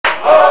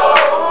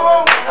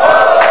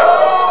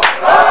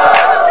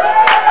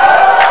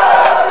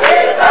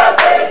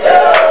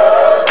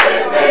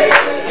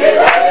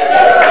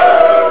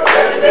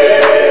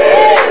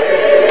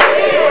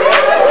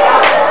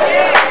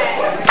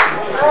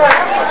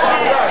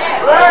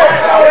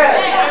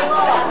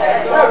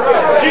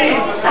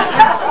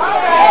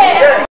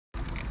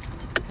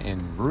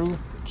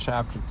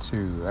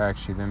2.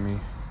 Actually, let me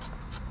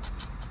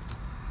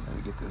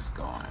get this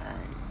going.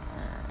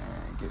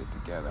 Get it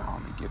together,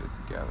 homie. Get it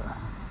together.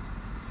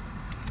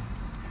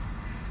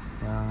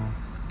 Down,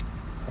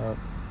 up,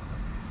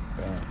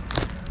 bam.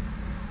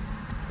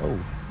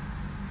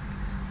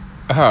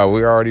 Oh,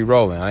 we're already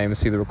rolling. I didn't even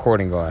see the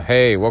recording going.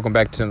 Hey, welcome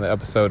back to the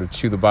episode of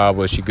Chew the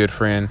Bible. It's your good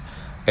friend,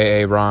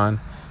 A.A. Ron.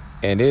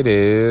 And it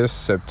is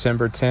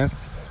September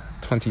 10th,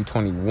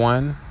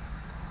 2021.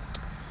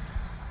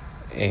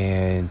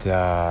 And,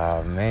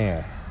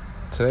 man,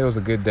 today was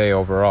a good day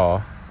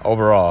overall.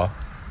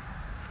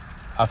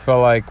 I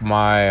felt like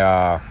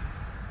my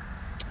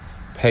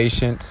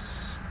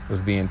patience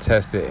was being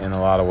tested in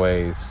a lot of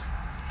ways.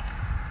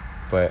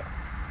 But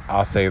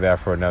I'll save that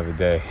for another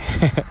day.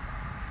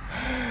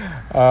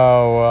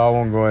 Oh, well, I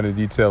won't go into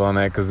detail on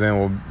that because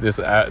then this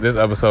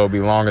episode will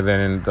be longer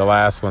than the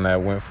last one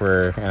that went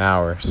for an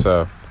hour.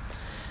 So,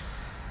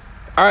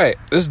 all right,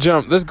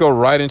 let's go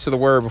right into the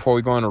word before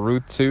we go into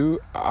Ruth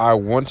 2. I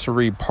want to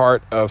read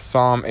part of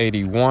Psalm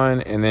 81,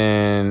 and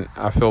then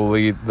I feel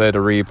led to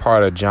read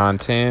part of John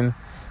 10.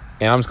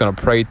 And I'm just going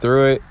to pray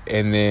through it,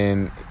 and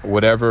then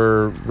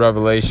whatever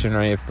revelation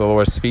or if the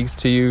Lord speaks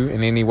to you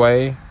in any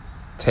way,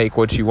 take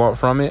what you want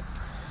from it.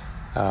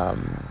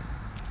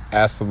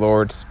 Ask the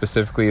Lord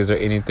specifically, is there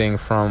anything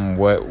from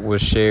what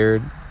was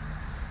shared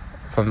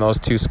from those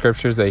two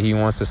scriptures that he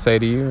wants to say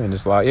to you? And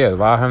just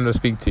allow him to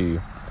speak to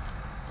you.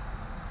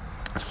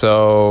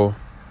 So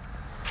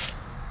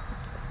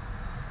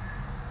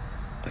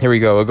here we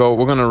go.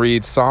 We're going to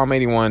read Psalm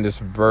 81, this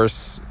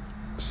verse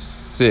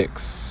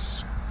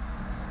 6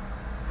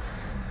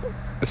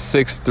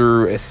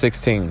 through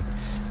 16.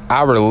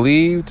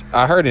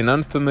 I heard an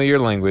unfamiliar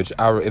language.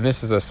 And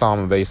this is a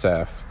Psalm of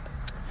Asaph.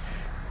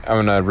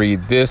 I'm going to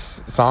read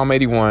this Psalm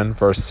 81,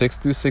 verse 6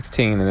 through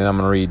 16, and then I'm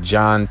going to read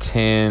John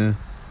 10,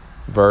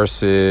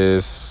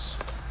 verses,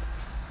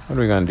 what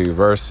are we going to do?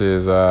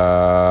 Verses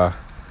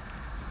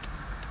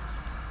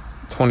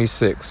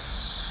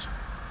 26.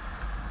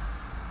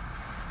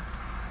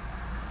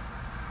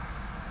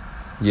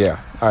 Yeah.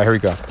 All right, here we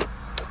go.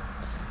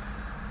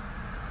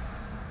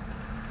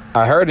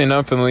 I heard an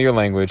unfamiliar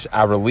language.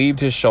 I relieved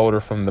his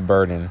shoulder from the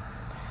burden.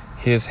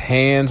 His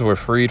hands were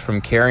freed from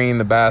carrying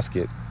the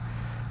basket.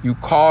 You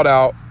called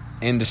out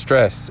in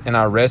distress, and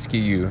I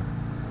rescued you.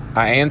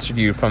 I answered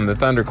you from the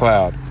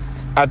thundercloud.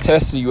 I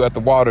tested you at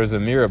the waters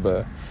of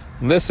Meribah.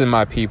 Listen,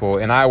 my people,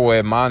 and I will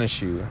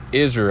admonish you.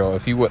 Israel,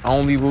 if you would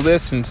only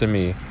listen to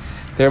me,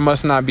 there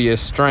must not be a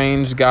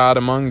strange God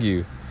among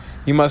you.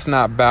 You must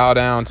not bow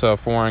down to a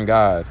foreign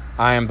God.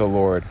 I am the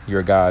Lord,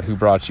 your God, who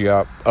brought you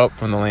up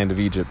from the land of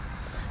Egypt.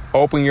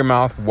 Open your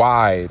mouth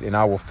wide, and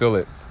I will fill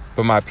it.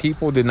 But my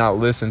people did not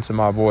listen to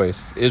my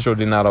voice. Israel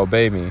did not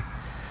obey me.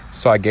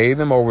 So I gave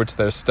them over to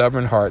their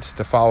stubborn hearts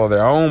to follow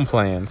their own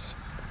plans.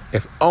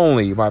 If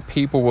only my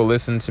people will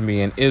listen to me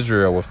and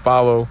Israel will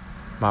follow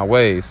my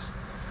ways,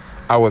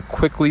 I would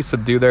quickly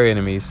subdue their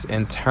enemies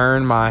and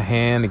turn my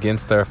hand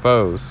against their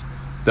foes.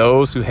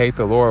 Those who hate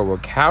the Lord will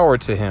cower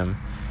to him.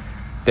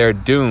 Their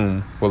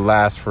doom will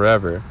last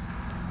forever.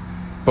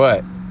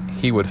 But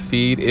he would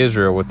feed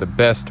Israel with the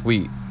best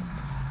wheat.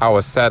 I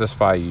will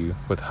satisfy you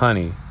with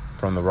honey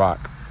from the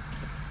rock.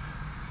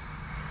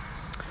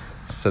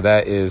 So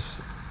that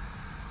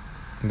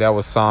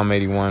was Psalm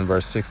 81,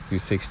 verse 6 through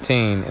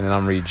 16. And then I'm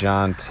going to read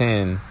John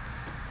 10,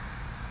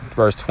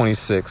 verse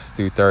 26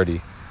 through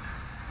 30.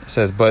 It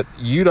says, but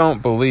you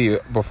don't believe.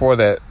 Before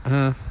that,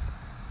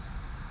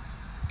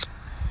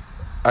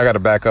 I got to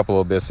back up a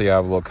little bit so you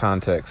have a little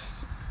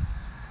context.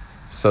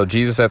 So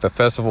Jesus at the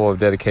festival of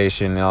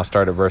dedication, and I'll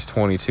start at verse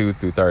 22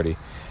 through 30.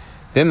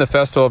 Then the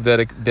festival of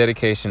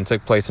dedication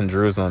took place in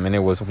Jerusalem, and it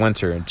was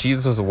winter.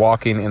 Jesus was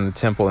walking in the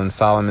temple in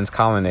Solomon's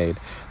colonnade.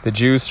 The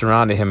Jews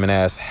surrounded him and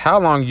asked, how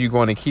long are you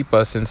going to keep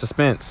us in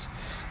suspense?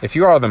 If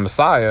you are the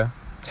Messiah,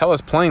 tell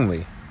us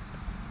plainly.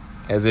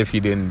 As if he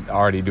didn't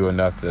already do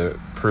enough to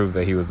prove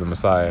that he was the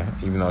Messiah,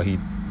 even though he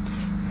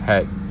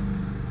didn't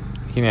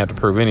have to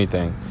prove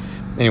anything.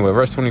 Anyway,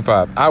 verse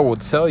 25, I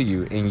did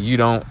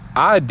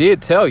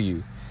tell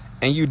you,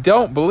 and you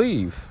don't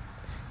believe.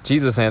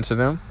 Jesus answered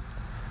them.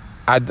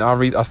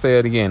 I'll say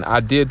it again.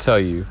 I did tell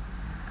you,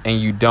 and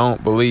you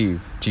don't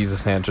believe.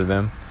 Jesus answered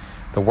them.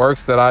 The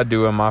works that I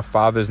do in my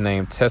Father's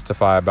name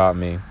testify about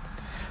me.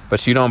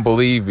 But you don't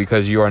believe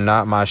because you are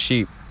not my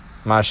sheep.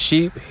 My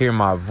sheep hear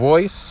my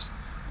voice.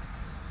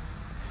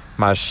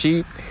 My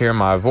sheep hear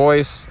my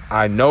voice.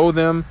 I know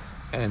them,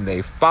 and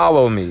they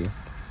follow me.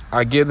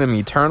 I give them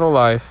eternal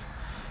life,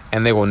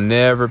 and they will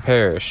never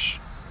perish.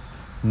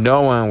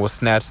 No one will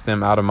snatch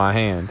them out of my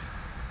hand.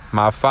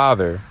 My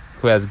Father,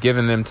 who has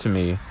given them to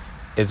me,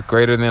 is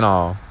greater than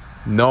all.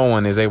 No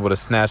one is able to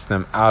snatch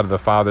them out of the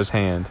Father's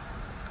hand.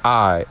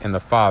 I and the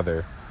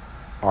Father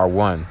are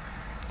one.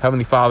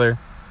 Heavenly Father,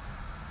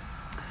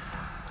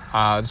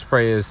 just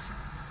pray as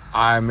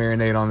I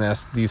marinate on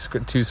these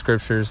two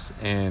scriptures,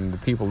 and the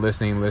people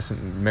listening,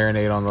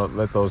 marinate on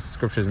let those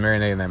scriptures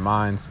marinate in their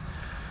minds.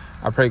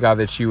 I pray, God,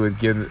 that you would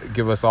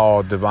give us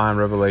all divine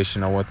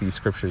revelation on what these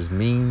scriptures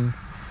mean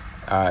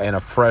in a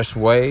fresh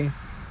way.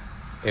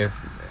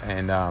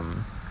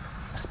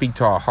 speak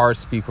to our hearts,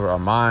 speak to our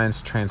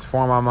minds,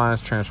 transform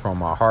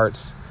our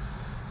hearts,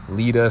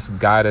 lead us,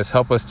 guide us,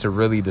 help us to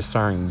really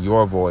discern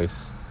your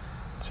voice,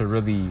 to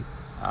really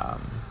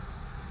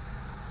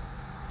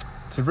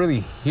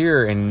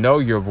hear and know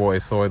your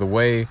voice, Lord, the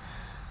way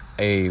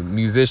a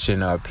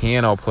musician, a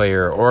piano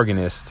player,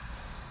 organist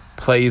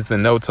plays the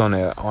notes on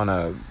any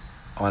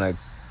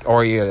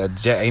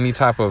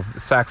type of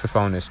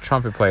saxophonist,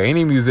 trumpet player,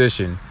 any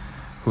musician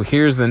who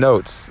hears the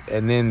notes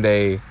and then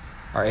they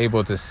are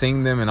able to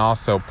sing them and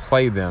also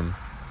play them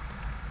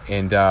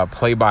and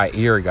play by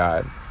ear,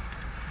 God.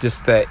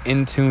 Just that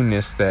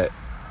in-tuneness that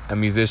a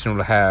musician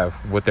will have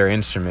with their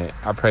instrument.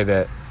 I pray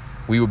that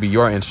we will be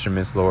your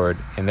instruments, Lord,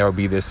 and there will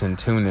be this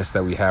in-tuneness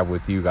that we have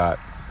with you, God.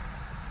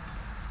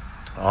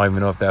 I don't even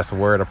know if that's a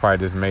word. I probably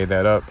just made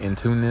that up.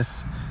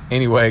 In-tuneness.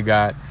 Anyway,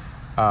 God,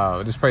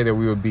 just pray that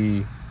we would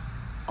be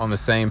on the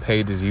same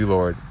page as you,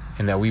 Lord,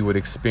 and that we would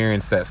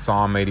experience that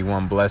Psalm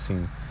 81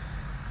 blessing,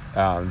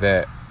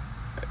 that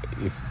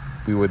if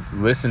we would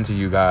listen to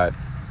you, God,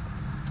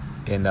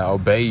 and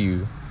obey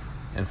you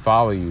and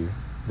follow you,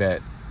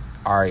 that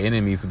our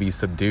enemies would be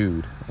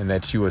subdued and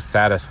that you would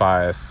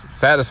satisfy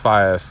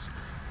us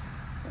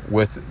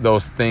with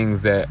those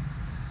things that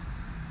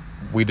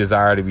we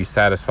desire to be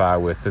satisfied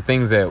with, the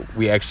things that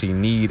we actually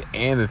need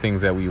and the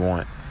things that we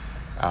want,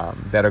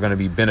 that are going to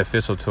be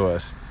beneficial to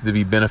us, to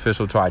be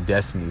beneficial to our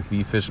destiny, to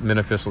be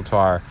beneficial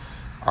to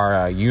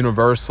our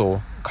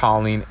universal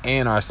calling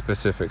and our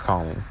specific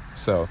calling.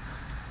 So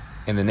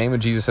in the name of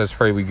Jesus, I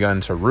pray we go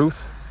into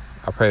Ruth.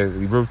 I pray that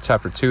Ruth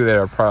chapter 2, that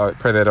I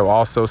pray that it will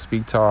also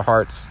speak to our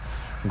hearts,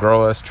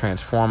 grow us,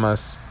 transform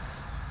us,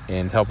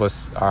 and help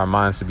us, our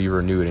minds to be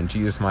renewed. In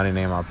Jesus' mighty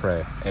name I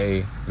pray.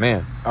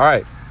 Amen. All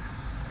right.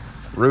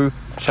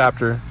 Ruth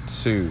chapter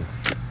 2.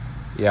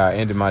 Yeah, I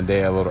ended my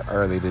day a little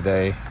early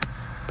today,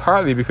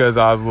 partly because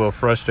I was a little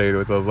frustrated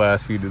with those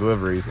last few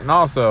deliveries. And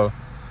also,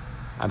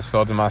 I just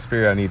felt in my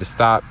spirit I need to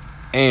stop.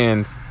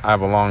 And I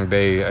have a long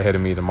day ahead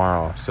of me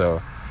tomorrow.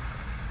 So,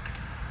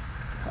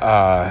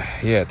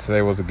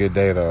 today was a good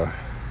day, though.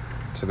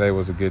 Today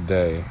was a good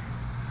day.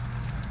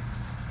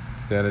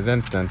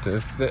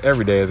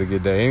 Every day is a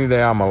good day. Any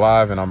day I'm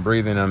alive and I'm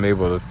breathing and I'm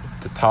able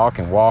to talk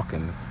and walk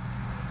and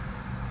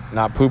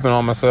not pooping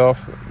on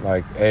myself.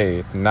 Like,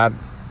 hey, not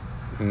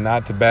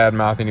to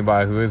badmouth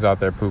anybody who is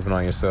out there pooping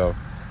on yourself.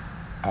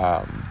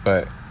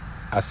 But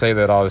I say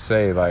that all to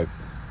say, like,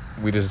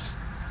 we just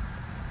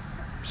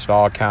should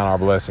all count our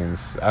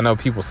blessings. I know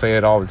people say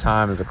it all the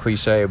time as a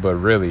cliche, but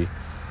really,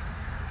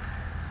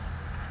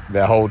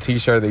 that whole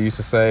t-shirt they used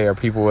to say, or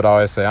people would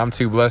always say, I'm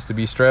too blessed to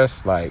be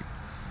stressed. Like,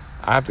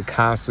 I have to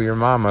constantly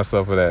remind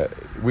myself of that.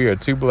 We are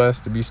too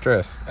blessed to be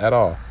stressed at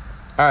all.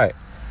 All right.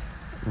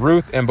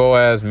 Ruth and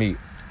Boaz meet.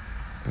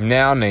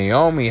 Now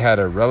Naomi had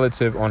a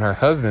relative on her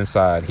husband's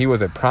side. He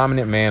was a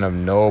prominent man of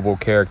noble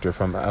character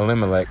from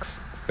Elimelech's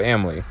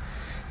family.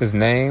 His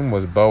name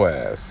was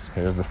Boaz.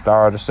 Here's the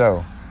star of the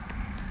show.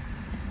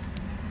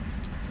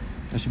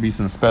 There should be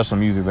some special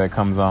music that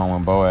comes on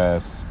when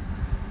Boaz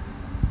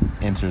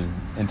enters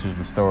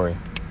the story.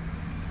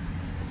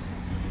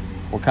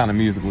 What kind of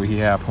music will he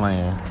have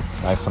playing?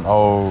 Like some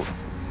old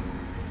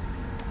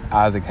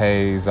Isaac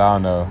Hayes, I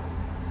don't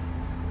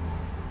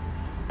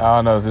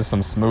know. Is this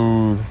some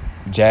smooth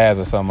jazz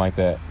or something like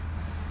that?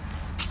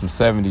 Some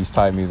 70s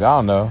type music, I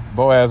don't know.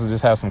 Boaz would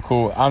just have some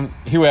cool,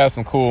 he would have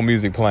some cool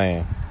music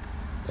playing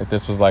if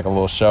this was like a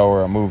little show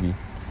or a movie.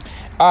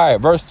 All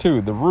right, verse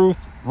 2.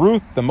 Ruth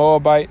the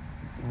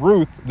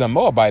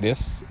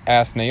Moabitess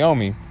asked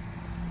Naomi,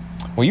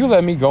 will you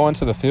let me go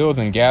into the fields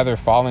and gather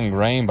fallen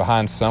grain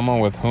behind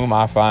someone with whom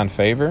I find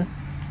favor?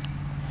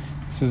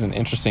 This is an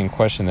interesting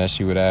question that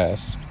she would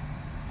ask.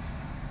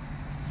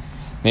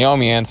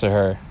 Naomi answered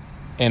her,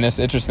 and it's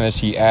interesting that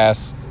she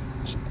asked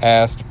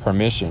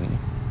permission.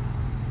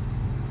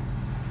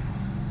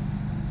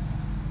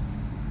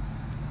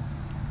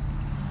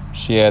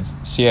 She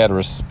had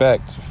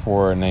respect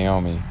for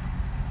Naomi.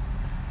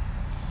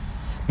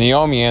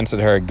 Naomi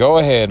answered her, go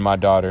ahead, my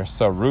daughter.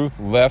 So Ruth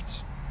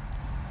left.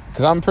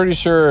 Because I'm pretty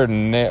sure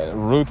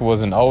Ruth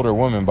was an older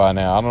woman by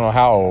now. I don't know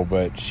how old,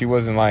 but she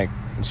was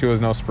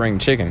no spring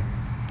chicken.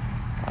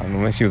 I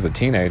don't think she was a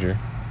teenager.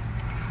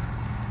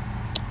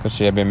 Because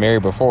she had been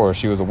married before.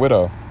 She was a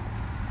widow.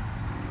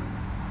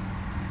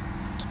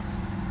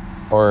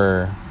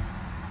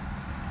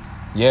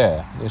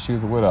 Yeah, she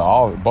was a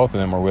widow. Both of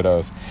them were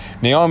widows.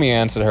 Naomi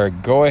answered her,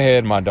 go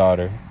ahead, my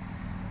daughter.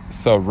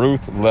 So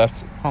Ruth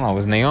left. Hold on,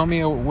 was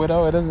Naomi a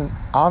widow? I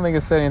don't think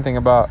it said anything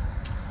about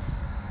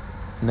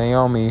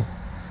Naomi.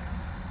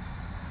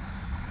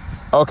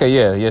 Okay,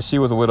 yeah, she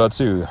was a widow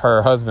too.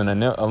 Her husband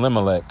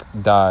Elimelech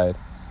died,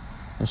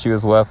 and she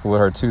was left with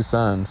her 2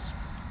 sons.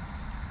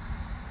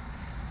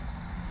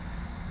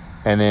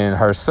 And then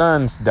her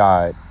sons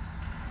died.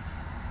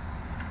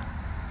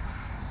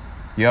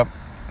 Yep.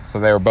 So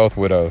they were both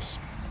widows.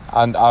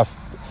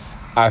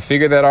 I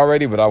figured that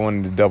already, but I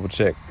wanted to double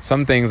check.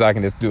 Some things I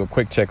can just do a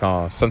quick check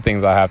on. Some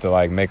things I have to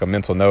like make a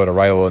mental note or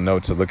write a little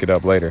note to look it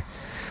up later.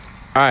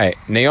 All right.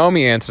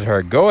 Naomi answered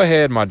her, "Go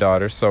ahead, my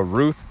daughter." So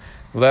Ruth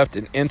left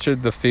and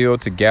entered the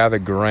field to gather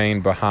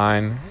grain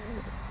behind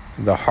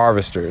the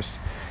harvesters.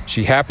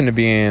 She happened to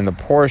be in the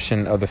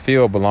portion of the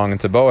field belonging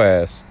to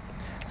Boaz.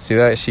 See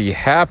that? She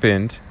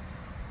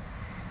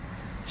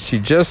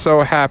just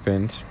so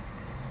happened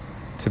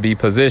to be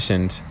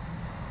positioned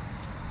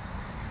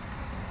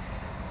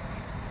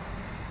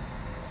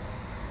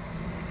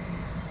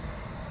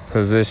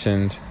I'm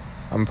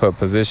going to put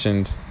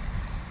positioned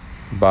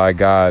by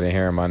God in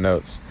here in my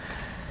notes.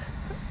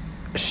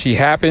 She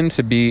happened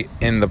to be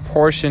in the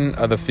portion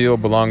of the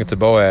field belonging to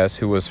Boaz,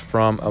 who was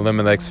from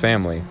Elimelech's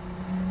family.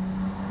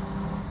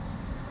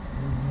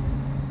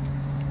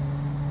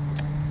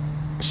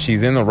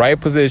 She's in the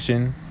right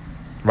position,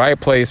 right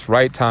place,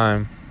 right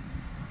time.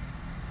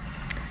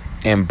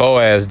 And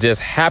Boaz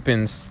just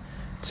happens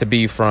to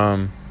be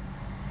from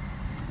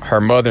her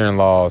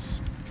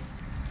mother-in-law's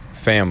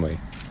family.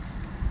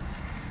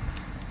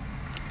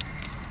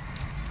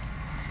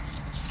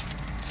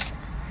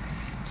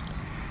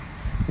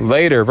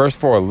 Later, verse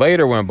 4,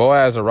 later when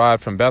Boaz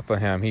arrived from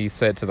Bethlehem, he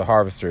said to the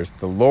harvesters,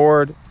 "The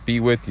Lord be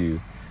with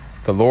you.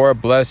 The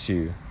Lord bless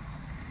you."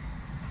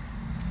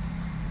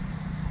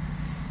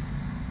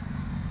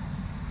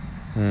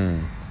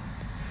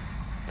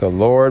 The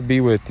Lord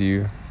be with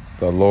you.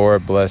 The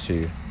Lord bless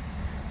you.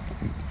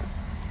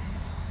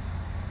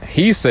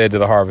 He said to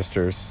the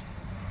harvesters,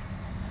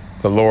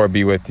 "The Lord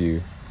be with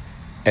you."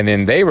 And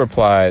then they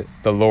replied,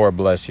 "The Lord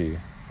bless you."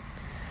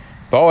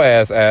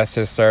 Boaz asked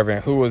his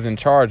servant who was in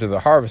charge of the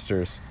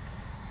harvesters,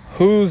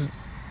 "Whose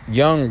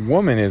young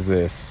woman is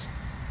this?"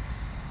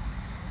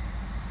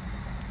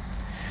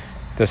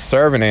 The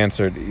servant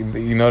answered,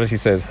 you notice he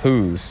says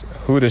whose.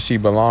 Who does she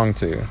belong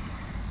to?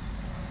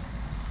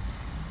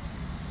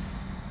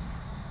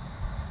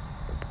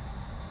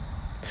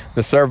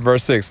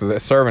 Verse 6, the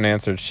servant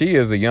answered, "She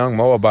is the young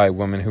Moabite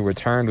woman who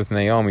returned with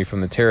Naomi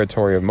from the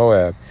territory of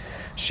Moab."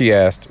 She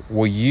asked,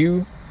 "Will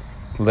you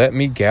let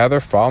me gather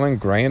fallen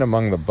grain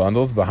among the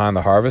bundles behind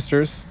the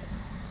harvesters?"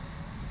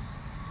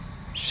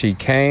 She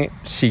came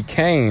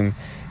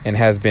and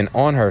has been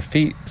on her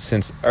feet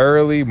since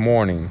early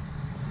morning,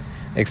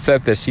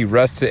 except that she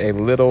rested a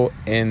little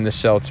in the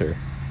shelter.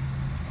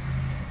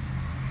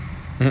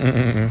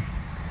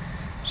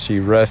 She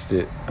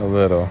rested a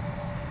little.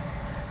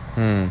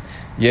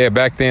 Yeah,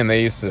 back then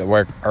they used to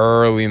work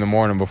early in the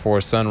morning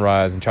before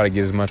sunrise and try to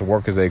get as much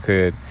work as they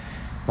could.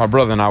 My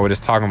brother and I were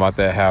just talking about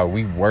that, how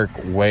we work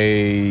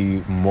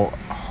way more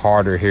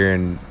harder here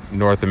in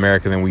North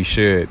America than we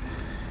should.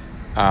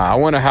 I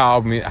wonder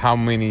how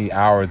many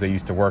hours they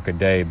used to work a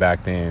day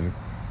back then,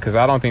 because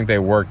I don't think they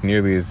worked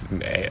nearly as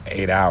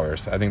 8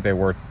 hours. I think they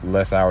worked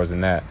less hours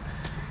than that,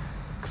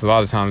 because a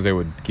lot of times they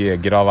would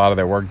get a lot of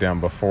their work done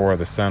before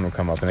the sun would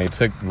come up, and they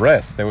took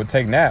rest. They would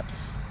take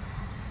naps.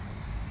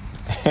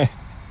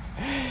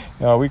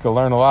 We could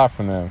learn a lot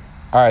from them.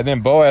 All right,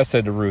 then Boaz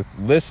said to Ruth,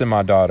 "Listen,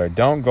 my daughter,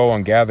 don't go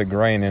and gather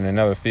grain in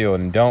another field,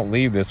 and don't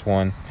leave this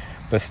one,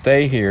 but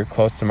stay here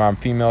close to my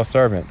female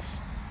servants.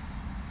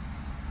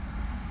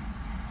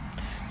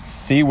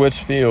 See which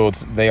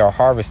fields they are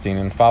harvesting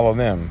and follow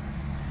them.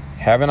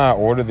 Haven't I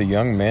ordered the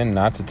young men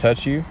not to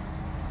touch you?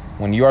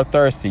 When you are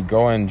thirsty,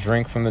 go and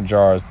drink from the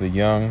jars the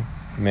young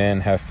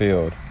men have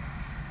filled."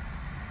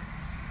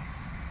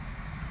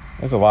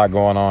 There's a lot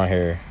going on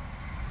here.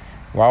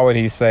 Why would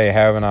he say,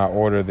 "Haven't I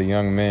ordered the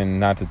young men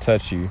not to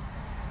touch you?"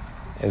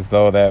 as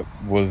though that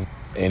was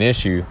an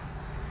issue?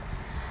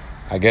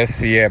 I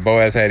guess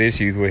Boaz had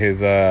issues with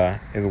his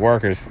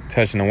workers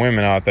touching the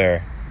women out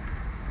there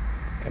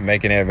and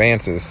making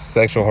advances,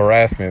 sexual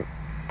harassment.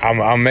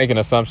 I'm making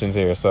assumptions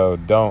here, so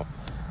don't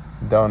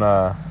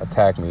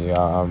attack me.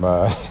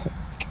 I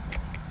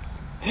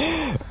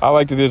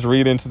like to just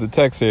read into the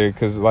text here,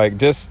 because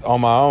just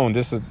on my own,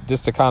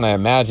 just to kind of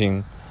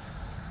imagine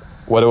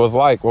what it was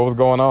like, what was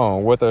going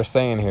on, what they're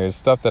saying here. It's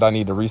stuff that I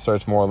need to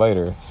research more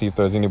later, see if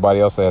there's anybody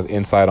else that has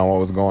insight on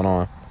what was going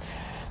on.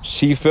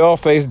 She fell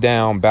face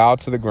down, bowed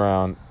to the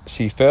ground.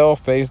 She fell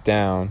face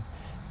down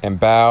and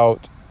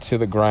bowed to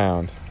the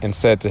ground and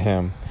said to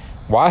him,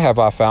 "Why have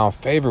I found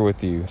favor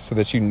with you, so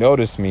that you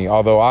notice me,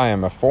 although I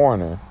am a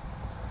foreigner?"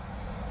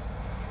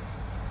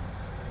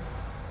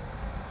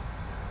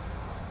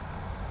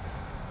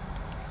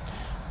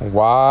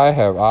 Why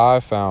have I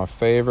found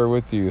favor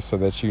with you, so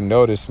that you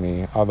notice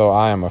me, although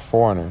I am a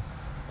foreigner?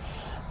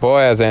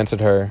 Boaz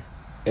answered her,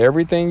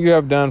 "Everything you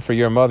have done for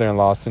your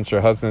mother-in-law since your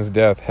husband's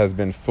death has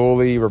been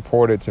fully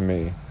reported to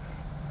me."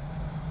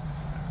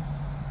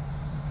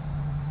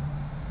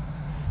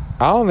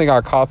 I don't think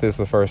I caught this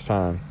the first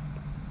time.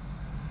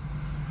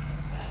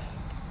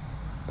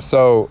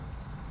 So,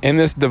 in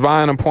this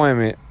divine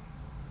appointment,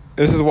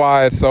 this is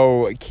why it's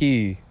so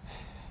key.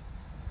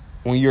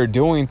 When you're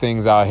doing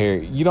things out here,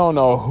 you don't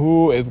know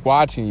who is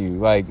watching you.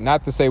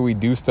 Not to say we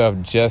do stuff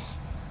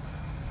just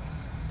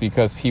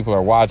because people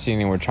are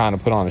watching and we're trying to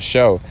put on a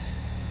show.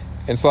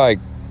 It's like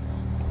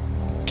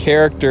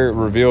character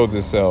reveals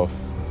itself,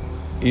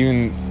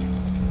 even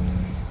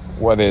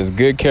whether it's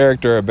good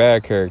character or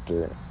bad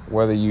character.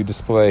 whether you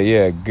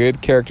display,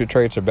 good character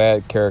traits or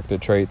bad character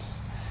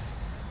traits,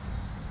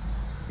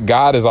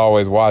 God is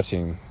always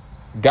watching.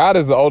 God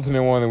is the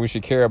ultimate one that we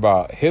should care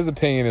about. His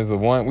opinion is the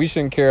one we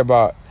shouldn't care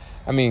about.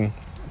 I mean,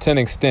 to an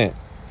extent,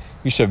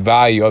 you should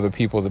value other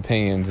people's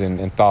opinions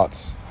and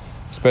thoughts,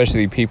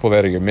 especially people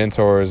that are your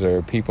mentors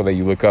or people that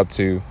you look up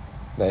to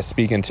that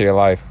speak into your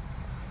life.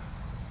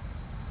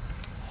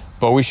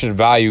 But we should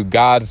value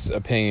God's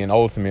opinion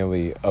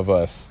ultimately of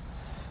us.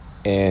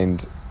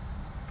 And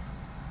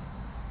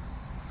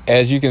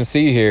as you can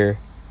see here,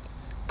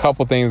 a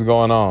couple things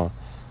going on.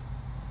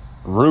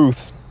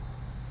 Ruth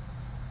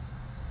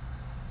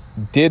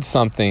did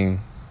something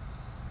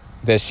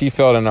that she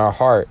felt in her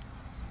heart,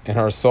 in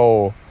her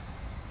soul,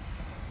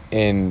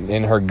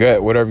 in her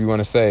gut, whatever you want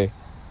to say.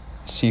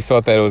 She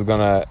felt that it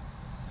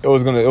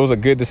was a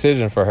good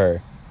decision for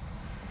her.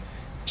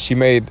 She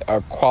made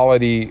a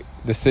quality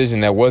decision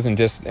that wasn't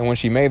just, and when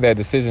she made that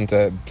decision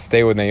to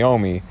stay with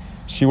Naomi,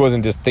 she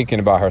wasn't just thinking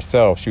about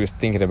herself. She was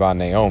thinking about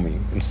Naomi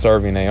and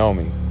serving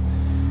Naomi.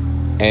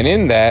 And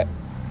in that,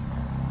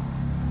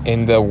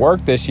 in the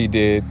work that she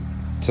did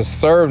to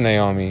serve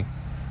Naomi,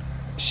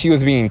 she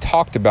was being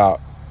talked about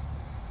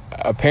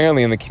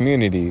apparently in the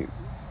community,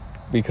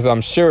 because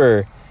I'm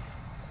sure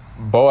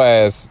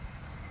Boaz,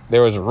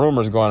 there was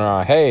rumors going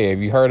around, hey, have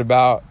you heard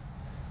about,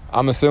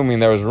 I'm assuming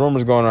there was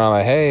rumors going around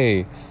like,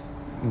 hey,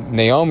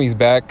 Naomi's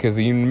back, because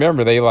you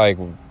remember they like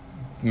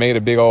made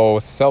a big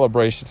old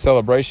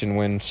celebration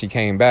when she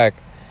came back,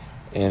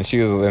 and she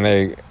was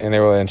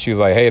and she was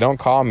like, hey, don't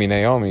call me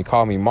Naomi,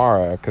 call me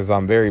Mara, because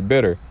I'm very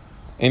bitter.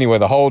 Anyway,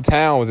 the whole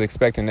town was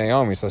expecting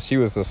Naomi, so she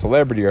was a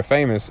celebrity or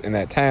famous in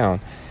that town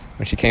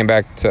when she came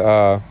back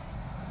to,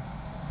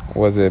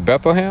 was it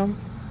Bethlehem?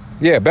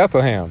 Yeah,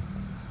 Bethlehem.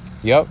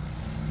 Yep.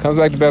 Comes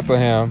back to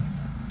Bethlehem.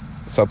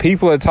 So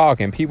people are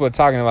talking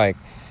like,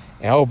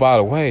 and oh, by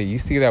the way, you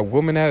see that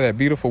woman there, that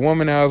beautiful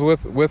woman that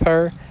was with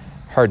her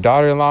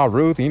daughter-in-law,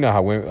 Ruth? You know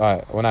how women,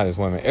 well, not just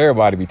women,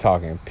 everybody be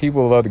talking.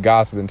 People love to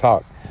gossip and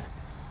talk.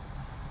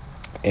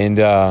 And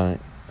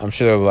I'm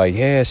sure they were like,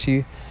 yeah,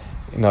 she...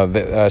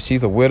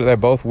 she's a widow. They're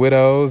both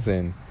widows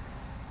and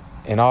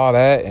all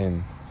that.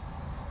 And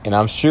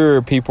I'm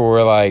sure people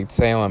were like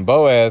saying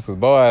Boaz, because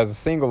Boaz is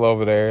single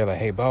over there. Like,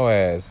 hey,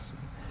 Boaz,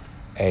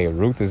 hey,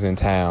 Ruth is in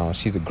town.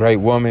 She's a great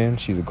woman.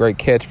 She's a great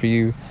catch for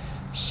you.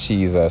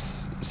 She's a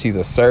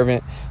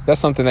servant. That's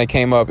something that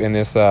came up in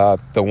this, the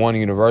one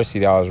university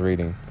that I was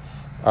reading,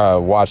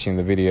 watching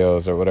the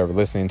videos or whatever,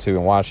 listening to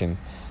and watching.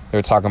 They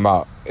were talking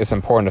about it's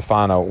important to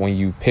find out when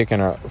you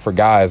for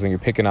guys, when you're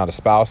picking out a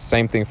spouse,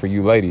 same thing for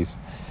you ladies,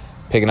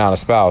 picking out a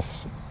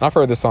spouse. I've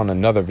heard this on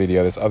another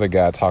video, this other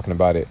guy talking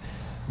about it,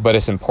 but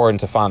it's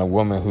important to find a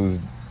woman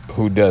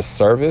who does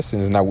service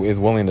and is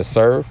willing to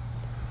serve,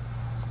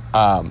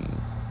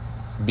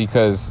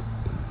 because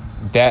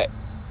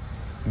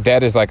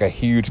that is like a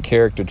huge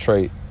character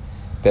trait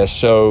that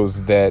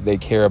shows that they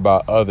care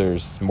about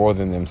others more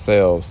than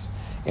themselves,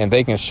 and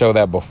they can show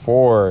that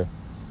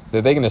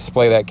that they can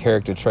display that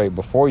character trait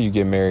before you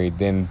get married,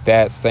 then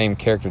that same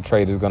character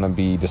trait is going to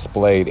be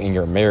displayed in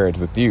your marriage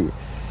with you.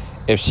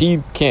 If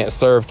she can't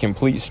serve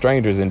complete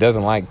strangers and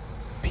doesn't like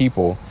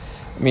people,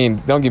 I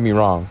mean, don't get me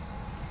wrong.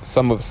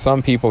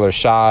 Some people are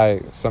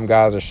shy. Some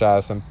guys are shy.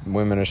 Some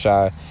women are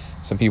shy.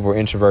 Some people are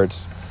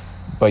introverts.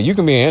 But you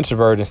can be an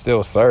introvert and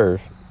still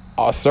serve.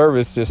 Our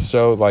service just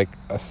showed like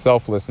a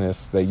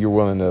selflessness that you're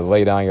willing to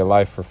lay down your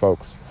life for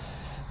folks.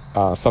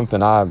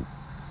 Something I'm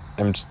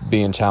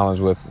being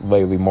challenged with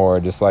lately more,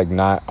 just like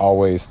not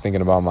always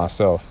thinking about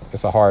myself.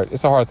 It's a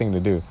hard thing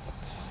to do.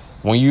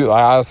 When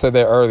I said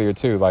that earlier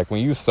too, like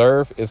when you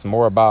serve, it's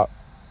more about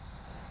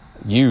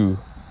you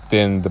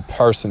than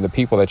the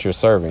people that you're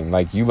serving.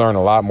 Like you learn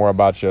a lot more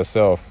about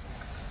yourself,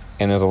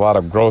 and there's a lot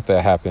of growth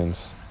that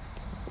happens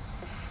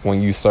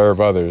when you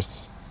serve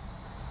others.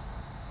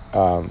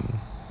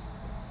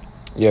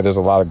 There's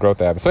a lot of growth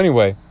that happens. So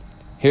anyway,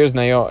 here's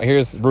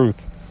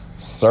Ruth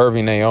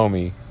serving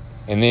Naomi.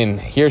 And then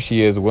here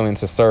she is willing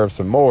to serve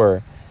some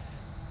more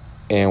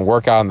and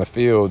work out in the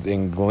fields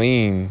and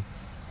glean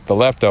the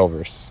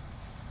leftovers,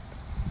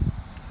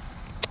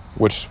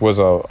 which was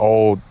a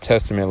Old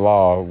Testament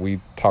law. We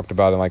talked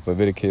about in like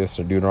Leviticus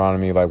or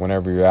Deuteronomy, like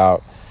whenever you're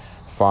out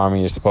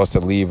farming, you're supposed to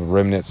leave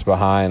remnants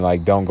behind.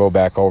 Like don't go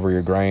back over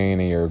your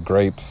grain and your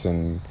grapes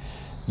and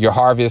your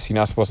harvest. You're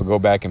not supposed to go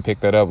back and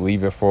pick that up.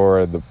 Leave it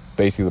for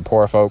basically the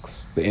poor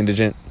folks, the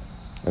indigent,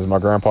 as my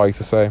grandpa used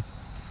to say.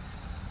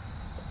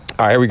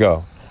 All right, here we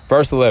go.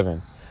 Verse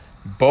 11.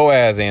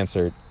 Boaz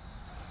answered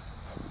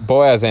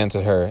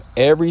her,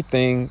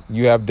 everything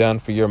you have done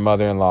for your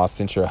mother-in-law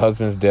since your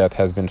husband's death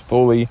has been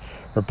fully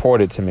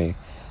reported to me.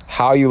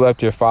 How you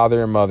left your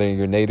father and mother in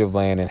your native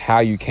land and how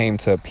you came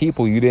to a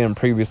people you didn't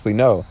previously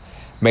know.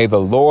 May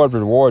the Lord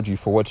reward you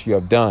for what you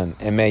have done,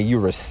 and may you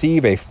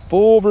receive a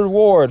full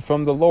reward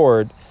from the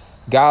Lord,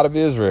 God of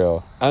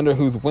Israel, under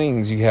whose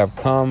wings you have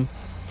come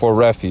for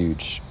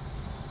refuge.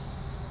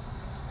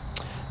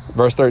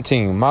 Verse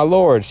 13, my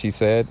Lord, she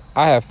said,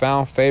 I have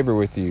found favor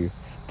with you,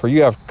 for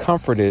you have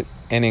comforted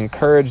and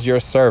encouraged your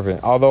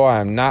servant, although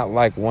I am not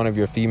like one of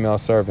your female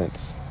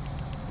servants.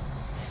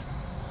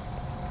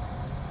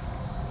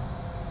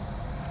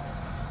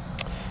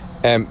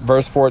 And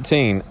verse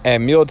 14, at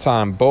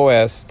mealtime,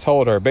 Boaz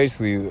told her,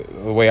 basically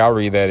the way I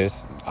read that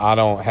is, I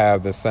don't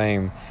have the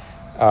same,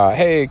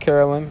 hey,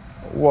 Carolyn,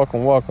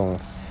 welcome.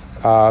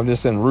 I'm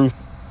just in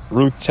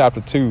Ruth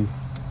chapter 2,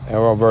 and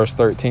we're on verse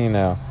 13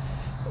 now.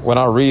 When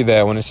I read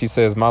that, when she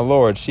says, my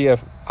Lord,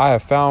 I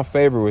have found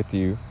favor with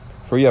you,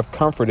 for you have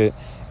comforted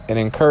and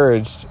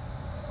encouraged,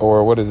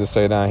 or what does it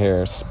say down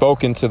here?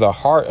 Spoken to the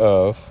heart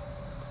of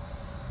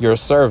your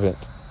servant,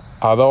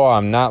 although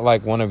I'm not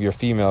like one of your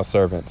female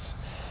servants.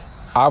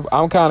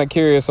 I'm kind of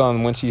curious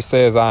on when she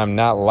says I'm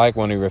not like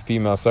one of your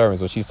female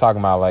servants, what she's talking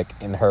about, like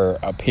in her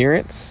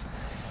appearance,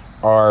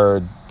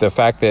 or the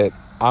fact that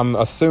I'm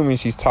assuming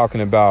she's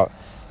talking about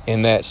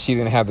in that she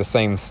didn't have the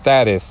same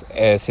status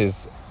as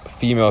his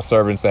female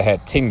servants that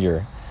had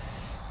tenure.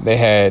 They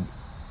had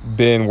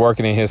been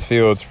working in his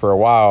fields for a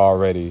while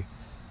already.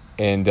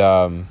 And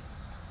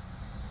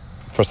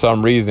for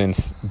some reason,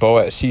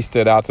 she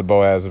stood out to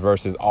Boaz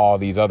versus all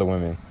these other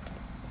women.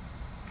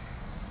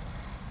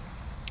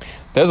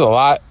 There's a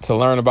lot to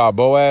learn about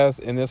Boaz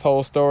in this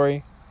whole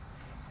story,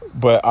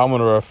 but I'm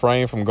going to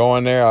refrain from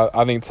going there.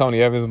 I think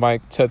Tony Evans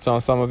might touch on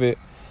some of it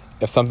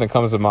if something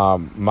comes to my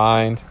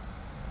mind.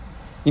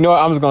 You know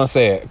what? I'm just going to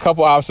say it. A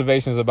couple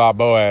observations about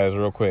Boaz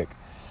real quick.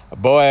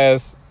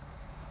 Boaz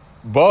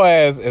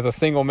is a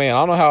single man. I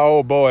don't know how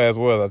old Boaz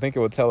was. I think it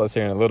will tell us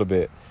here in a little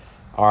bit,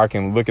 or I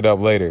can look it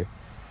up later.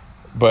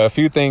 But a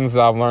few things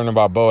I've learned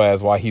about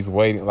Boaz while he's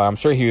waiting. Like, I'm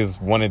sure he was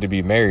wanted to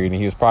be married, and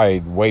he was probably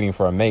waiting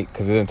for a mate,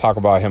 because it didn't talk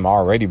about him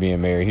already being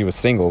married. He was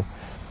single.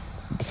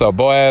 So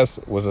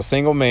Boaz was a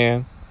single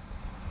man.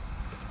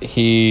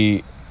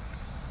 He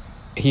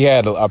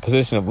had a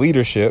position of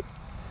leadership.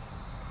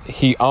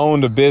 He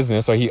owned a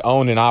business, or he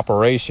owned an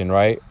operation,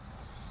 right?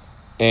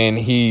 And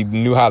he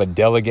knew how to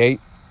delegate.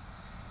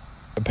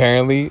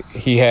 Apparently,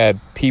 he had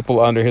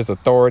people under his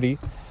authority,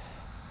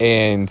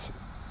 and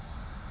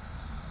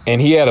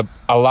he had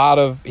a lot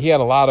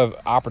of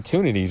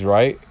opportunities,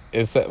 right?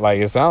 It sounded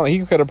like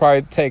he could have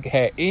probably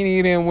had any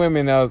of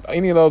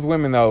those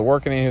women that were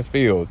working in his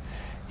field.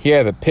 He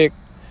had a pick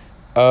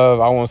of,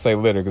 I won't say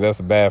litter because that's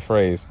a bad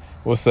phrase.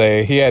 We'll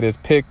say he had his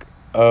pick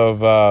of,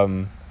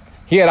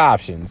 he had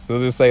options. So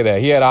just say that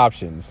he had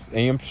options,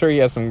 and I'm sure he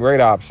had some great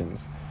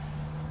options.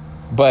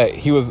 But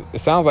it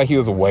sounds like he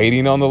was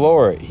waiting on the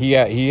Lord. He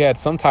had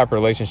some type of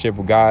relationship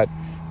with God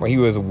where he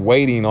was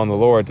waiting on the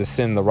Lord to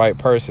send the right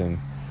person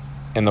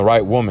and the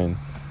right woman.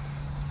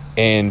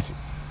 And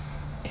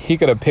he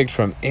could have picked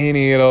from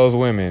any of those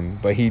women,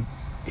 but he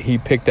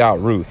picked out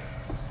Ruth.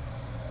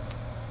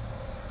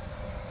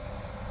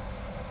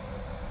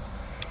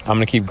 I'm going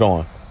to keep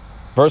going.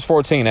 Verse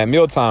 14, at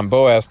mealtime,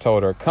 Boaz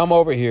told her, come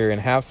over here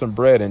and have some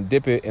bread and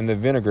dip it in the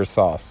vinegar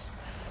sauce.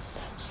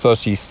 So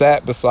she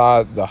sat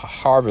beside the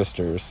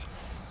harvesters,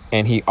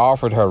 and he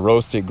offered her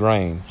roasted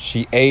grain.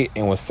 She ate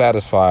and was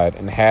satisfied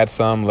and had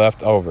some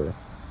left over.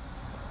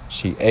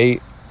 She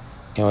ate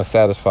and was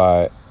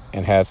satisfied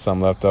and had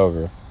some left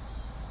over.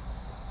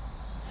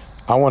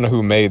 I wonder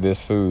who made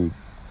this food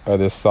or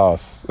this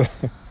sauce.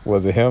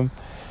 Was it him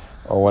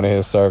or one of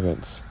his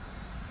servants?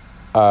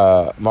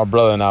 My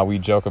brother and I, we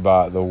joke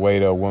about the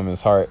weight of a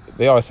woman's heart.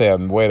 They always say a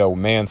weight of a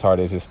man's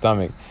heart is his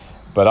stomach.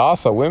 But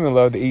also, women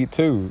love to eat,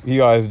 too.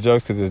 He always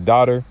jokes because his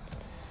daughter,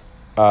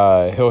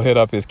 he'll hit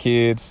up his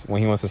kids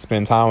when he wants to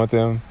spend time with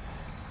them.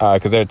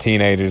 Because they're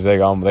teenagers.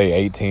 They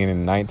 18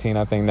 and 19,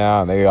 I think, now.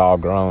 And they all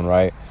grown,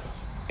 right?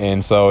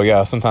 And so,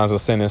 yeah, sometimes he'll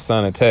send his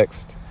son a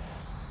text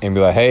and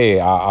be like,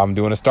 hey, I'm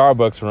doing a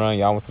Starbucks run.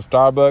 Y'all want some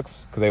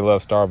Starbucks? Because they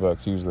love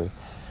Starbucks, usually.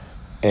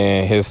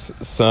 And his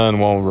son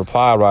won't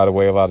reply right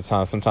away a lot of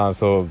times. Sometimes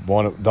he'll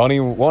won't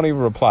even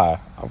reply.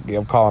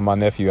 I'm calling my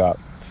nephew out.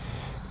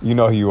 You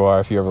know who you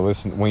are if you ever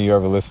listen, when you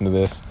ever listen to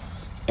this.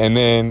 And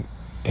then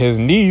his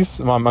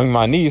niece,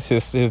 my niece,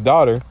 his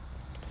daughter,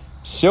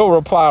 she'll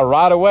reply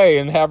right away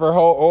and have her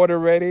whole order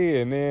ready,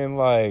 and then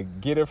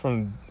like get it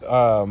from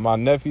my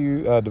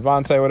nephew,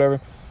 Devontae, whatever.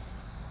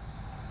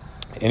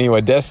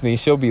 Anyway, Destiny,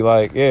 she'll be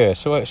like, yeah,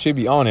 she'll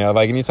be on it.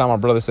 Like anytime my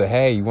brother said,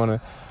 hey, you want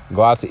to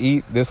go out to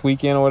eat this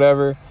weekend or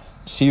whatever,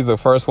 she's the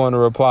first one to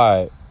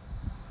reply.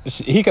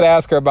 He could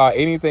ask her about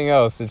anything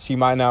else and she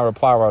might not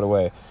reply right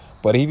away.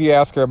 But if you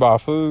ask her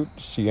about food,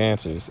 she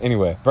answers.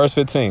 Anyway, verse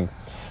 15.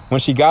 When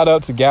she got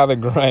up to gather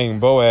grain,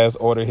 Boaz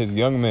ordered his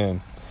young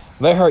men,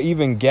 let her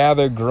even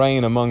gather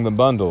grain among the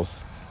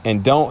bundles,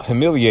 and don't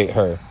humiliate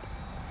her.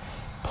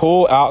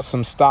 Pull out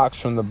some stalks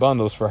from the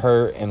bundles for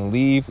her and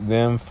leave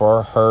them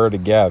for her to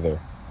gather.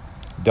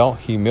 Don't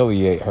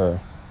humiliate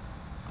her.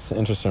 It's an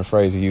interesting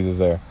phrase he uses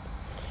there.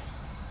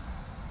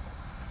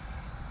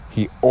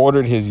 He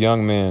ordered his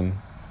young men.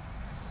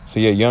 So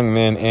yeah, young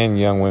men and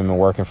young women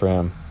working for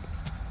him.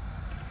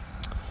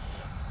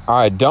 All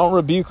right, don't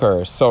rebuke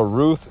her. So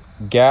Ruth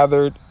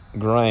gathered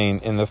grain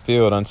in the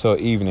field until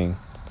evening.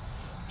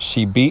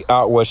 She beat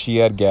out what she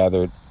had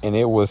gathered, and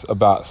it was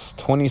about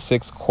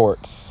 26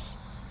 quarts,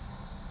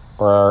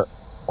 or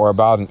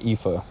about an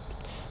ephah.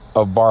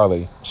 of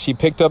barley. She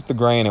picked up the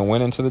grain and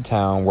went into the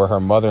town where her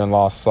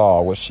mother-in-law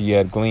saw what she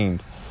had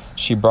gleaned.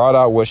 She brought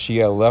out what she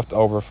had left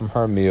over from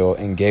her meal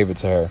and gave it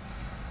to her.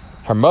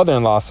 Her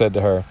mother-in-law said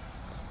to her,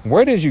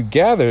 "Where did you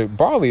gather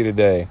barley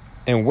today?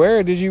 And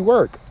where did you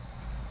work?"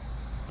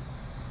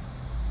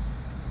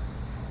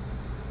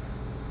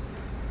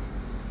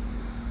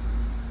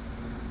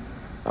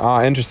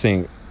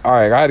 Interesting. All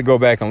right, I had to go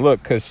back and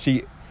look because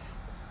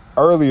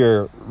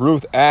earlier,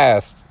 Ruth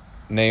asked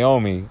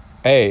Naomi,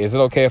 "Hey, is it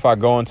okay if I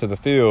go into the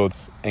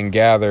fields and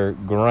gather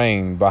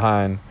grain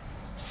behind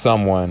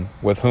someone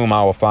with whom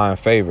I will find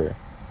favor?"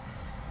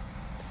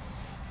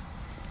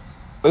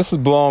 This is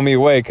blowing me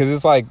away because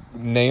it's like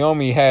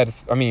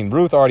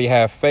Ruth already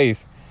had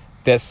faith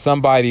that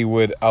somebody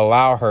would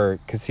allow her,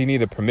 because he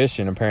needed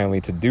permission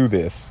apparently to do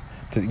this.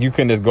 You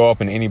couldn't just go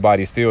up in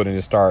anybody's field and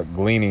just start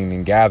gleaning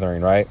and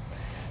gathering, right?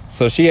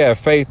 So she had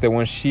faith that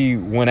when she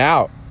went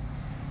out,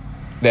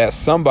 that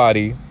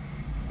somebody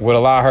would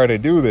allow her to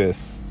do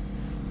this.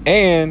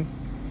 And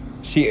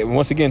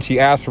she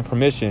asked for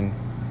permission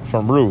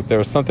from Ruth. There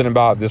was something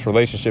about this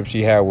relationship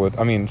she had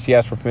she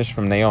asked for permission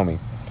from Naomi.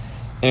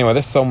 Anyway,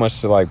 there's so much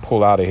to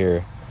pull out of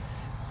here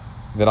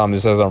that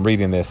as I'm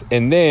reading this.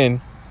 And then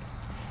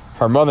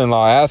her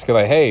mother-in-law asked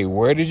her, "Hey,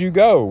 where did you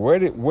go?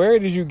 Where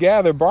did you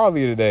gather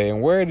barley today?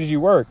 And where did you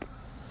work?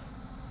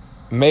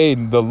 May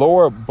the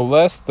Lord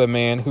bless the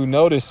man who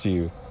noticed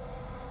you."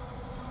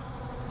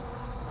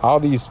 All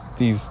these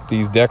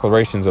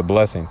declarations of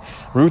blessing.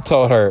 Ruth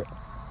told her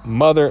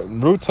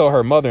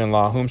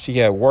mother-in-law, whom she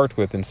had worked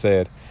with, and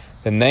said,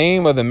 "The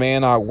name of the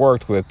man I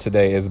worked with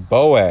today is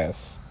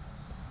Boaz."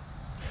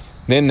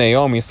 Then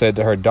Naomi said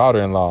to her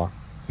daughter-in-law,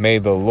 "May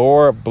the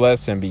Lord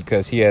bless him,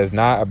 because he has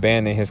not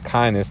abandoned his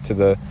kindness to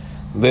the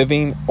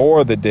living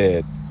or the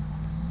dead."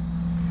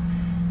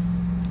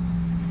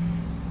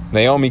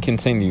 Naomi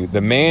continued,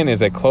 "The man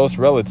is a close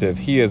relative.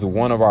 He is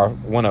one of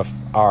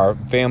our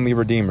family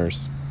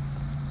redeemers."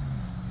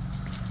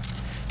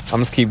 I'm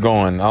just keep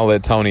going. I'll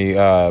let Tony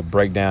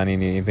break down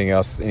anything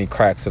else, any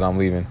cracks that I'm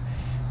leaving.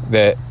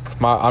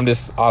 I'm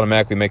just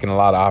automatically making a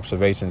lot of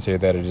observations here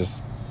that are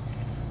just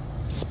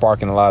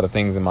sparking a lot of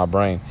things in my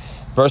brain.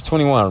 Verse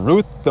 21,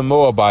 Ruth the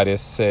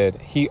Moabitess said,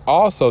 "He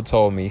also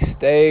told me,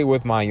 'Stay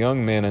with my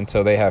young men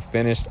until they have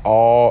finished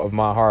all of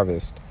my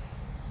harvest.'"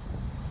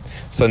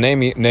 So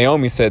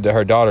Naomi said to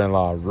her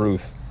daughter-in-law,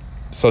 Ruth,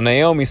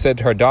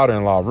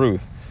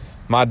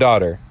 "My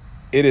daughter,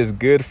 it is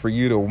good for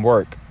you to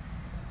work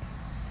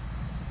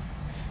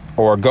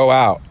or go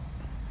out.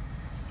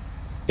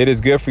 It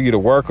is good for you to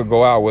work or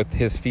go out with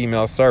his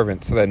female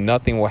servant, so that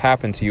nothing will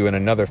happen to you in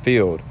another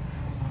field."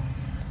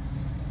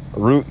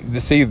 Ruth,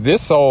 see,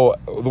 the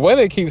way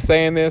they keep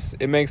saying this,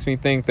 it makes me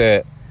think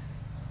that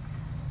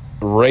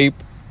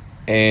rape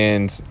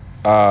and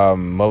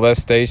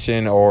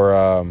molestation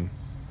or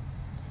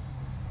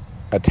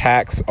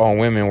attacks on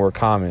women were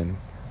common,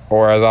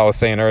 or as I was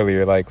saying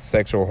earlier, like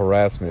sexual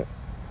harassment.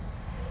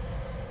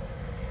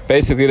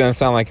 Basically, it doesn't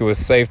sound like it was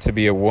safe to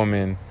be a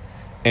woman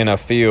in a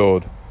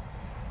field.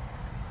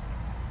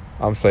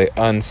 I'm saying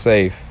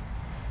unsafe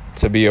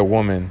to be a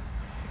woman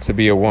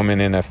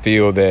in a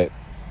field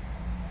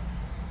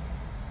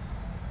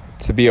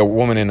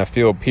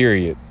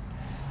period,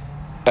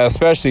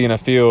 especially in a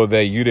field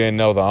that you didn't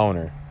know the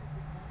owner.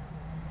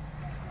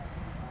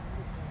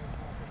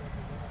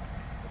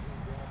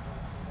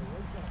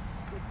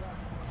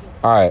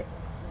 All right,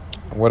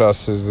 what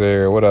else is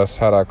there? What else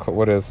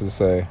does it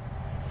say?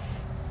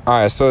 All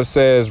right, so it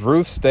says,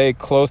 Ruth stayed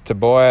close to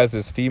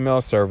Boaz's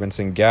female servants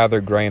and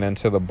gathered grain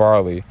until the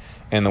barley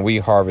and the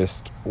wheat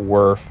harvest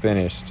were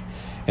finished,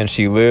 and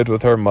she lived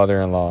with her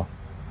mother-in-law.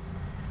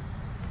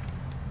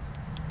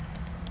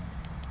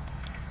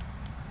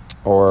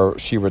 Or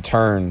she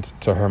returned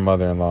to her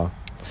mother-in-law.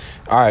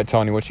 All right,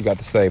 Tony, what you got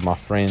to say, my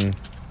friend?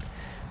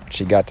 What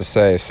you got to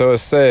say? So it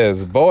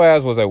says,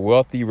 Boaz was a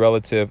wealthy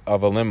relative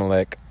of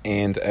Elimelech,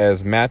 and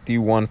as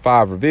Matthew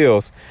 1:5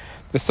 reveals,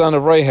 the son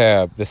of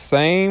Rahab, the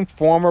same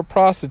former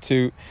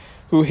prostitute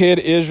who hid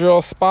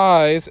Israel's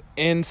spies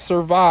and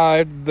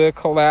survived the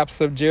collapse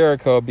of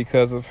Jericho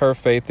because of her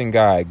faith in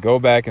God. Go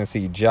back and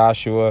see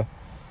Joshua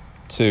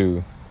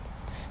 2.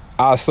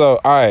 All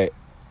right.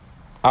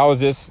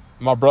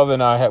 My brother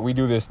and I we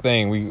do this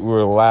thing. We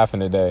were laughing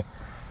today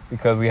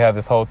because we have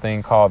this whole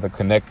thing called the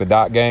Connect the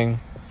Dot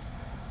Gang.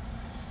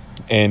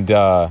 And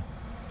I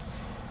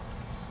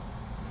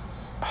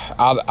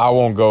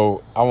won't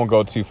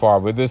go too far,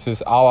 but this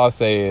is all I'll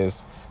say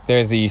is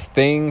there's these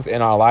things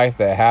in our life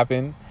that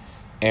happen,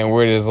 and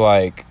we're just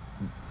like,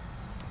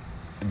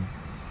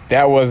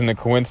 that wasn't a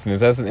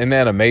coincidence. Isn't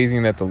that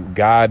amazing that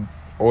God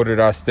ordered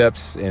our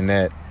steps, and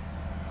that,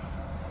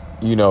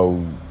 you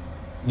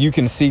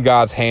can see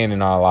God's hand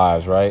in our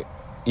lives, right?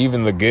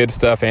 Even the good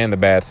stuff and the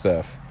bad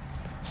stuff.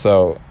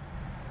 So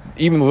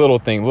even the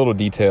little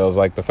details,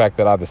 like the fact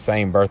that I have the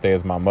same birthday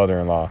as my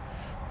mother-in-law,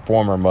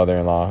 former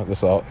mother-in-law.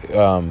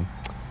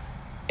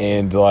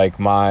 And like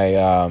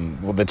my,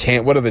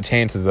 what are the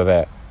chances of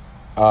that?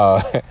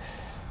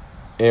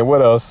 And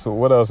what else?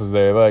 What else is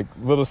there? Like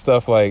little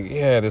stuff like,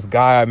 yeah, this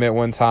guy I met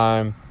one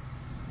time,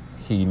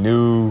 he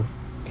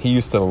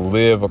used to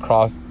live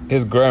across,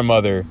 his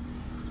grandmother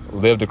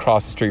lived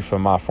across the street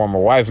from my former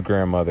wife's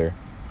grandmother.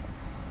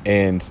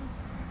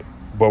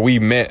 But we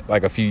met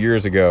like a few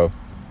years ago,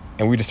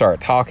 and we just started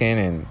talking,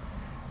 and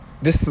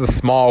this is the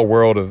small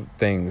world of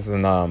things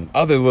and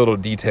other little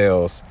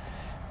details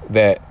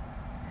that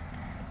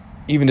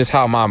even just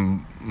how my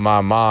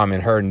mom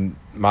and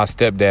my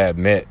stepdad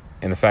met,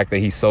 and the fact that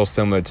he's so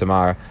similar to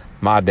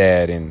my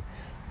dad, and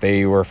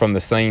they were from the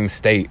same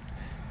state,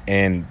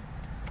 and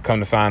come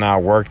to find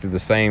out worked at the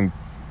same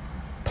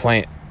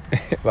plant.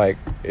 Like,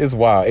 it's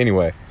wild.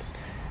 Anyway,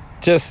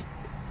 just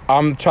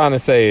I'm trying to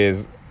say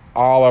is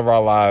all of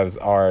our lives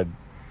are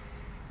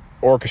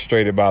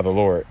orchestrated by the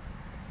Lord,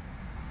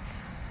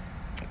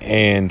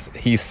 and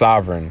he's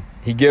sovereign.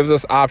 He gives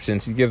us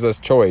options. He gives us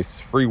choice,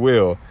 free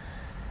will,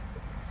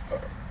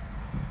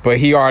 but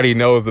he already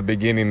knows the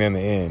beginning and the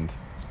end,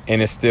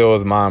 and it still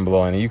is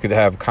mind-blowing. And you could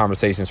have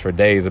conversations for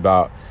days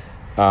about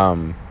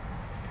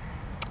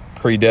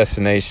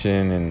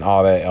predestination and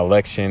all that,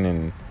 election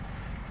and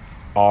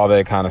all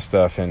that kind of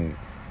stuff. And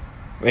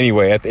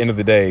anyway, at the end of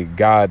the day,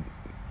 God,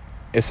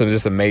 it's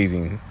just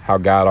amazing how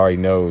God already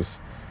knows.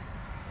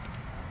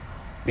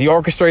 He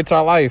orchestrates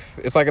our life.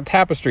 It's like a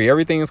tapestry.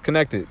 Everything is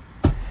connected.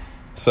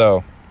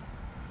 So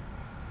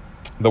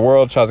the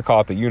world tries to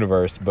call it the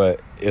universe, but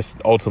it's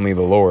ultimately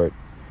the Lord,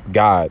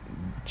 God,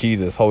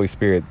 Jesus, Holy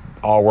Spirit,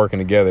 all working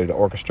together to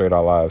orchestrate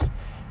our lives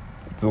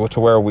to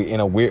where we, in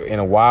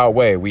a wild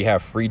way, we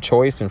have free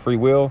choice and free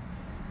will,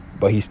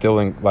 but he still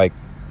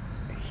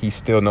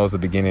knows the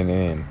beginning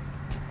and end,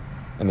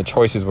 and the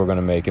choices we're going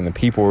to make, and the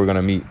people we're going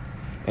to meet,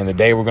 and the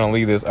day we're going to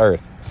leave this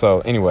earth. So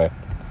anyway,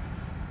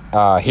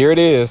 here it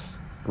is.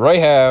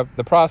 Rahab,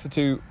 the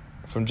prostitute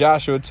from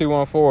Joshua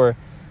 2:14.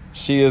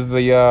 She is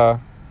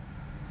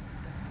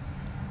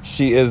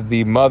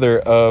the mother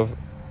of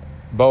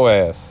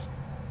Boaz.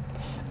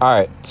 All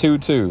right,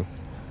 2:2.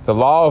 The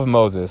law of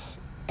Moses,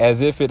 as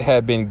if it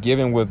had been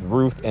given with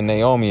Ruth and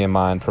Naomi in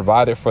mind,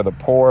 provided for the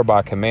poor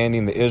by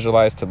commanding the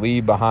Israelites to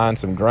leave behind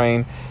some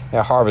grain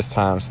at harvest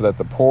time so that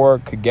the poor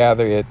could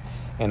gather it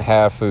and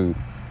have food.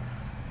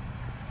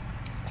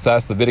 So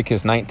that's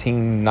Leviticus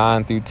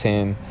 19:9 through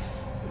 10,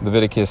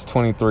 Leviticus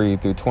 23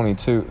 through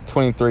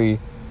 23,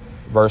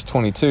 verse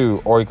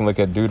 22, or you can look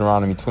at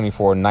Deuteronomy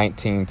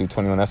 24:19 through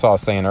 21. That's what I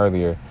was saying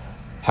earlier,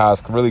 how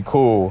it's really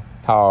cool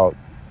how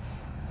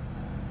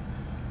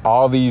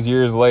all these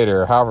years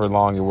later, however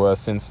long it was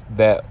since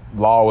that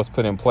law was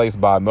put in place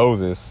by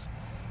Moses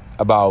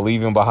about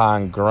leaving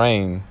behind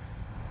grain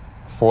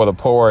for the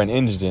poor and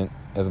indigent,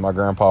 as my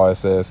grandpa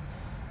says,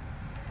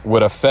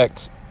 would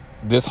affect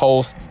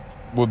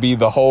would be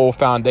the whole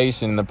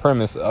foundation and the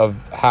premise of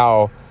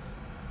how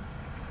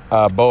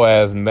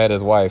Boaz met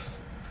his wife,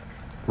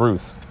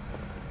 Ruth.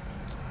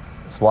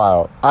 It's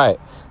wild. All right.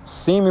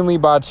 Seemingly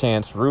by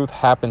chance, Ruth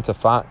happened to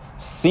find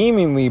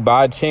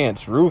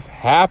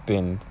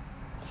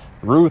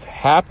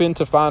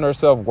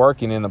herself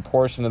working in a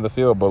portion of the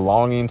field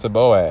belonging to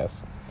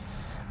Boaz.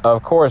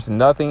 Of course,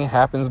 nothing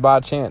happens by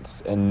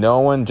chance, and no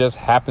one just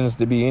happens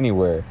to be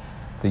anywhere.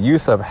 The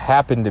use of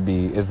happen to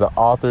be is the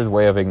author's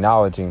way of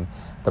acknowledging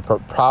the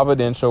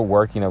providential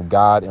working of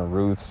God in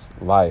Ruth's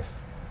life.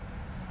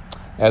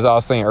 As I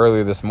was saying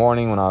earlier this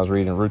morning when I was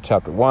reading Ruth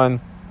chapter 1,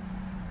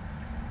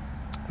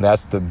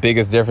 that's the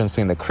biggest difference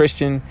between the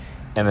Christian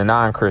and the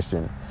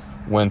non-Christian.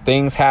 When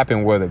things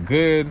happen, whether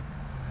good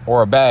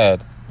or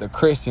bad, the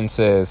Christian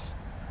says,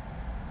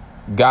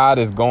 God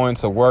is going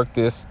to work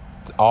this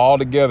all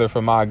together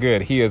for my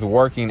good. He is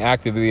working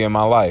actively in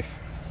my life.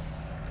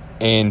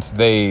 And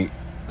they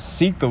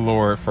seek the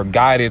Lord for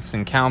guidance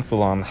and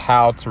counsel on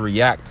how to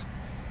react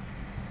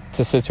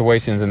to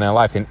situations in their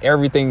life. And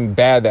everything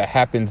bad that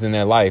happens in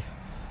their life,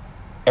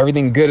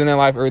 everything good in their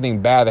life,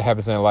 everything bad that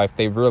happens in their life,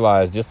 they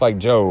realize, just like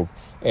Job,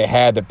 it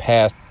had to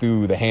pass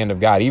through the hand of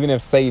God. Even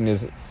if Satan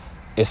is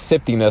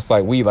sifting us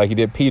like he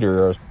did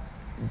Peter, or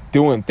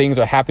doing things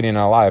are happening in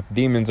our life,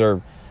 demons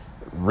are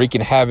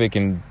wreaking havoc,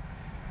 and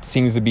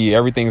seems to be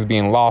everything's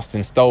being lost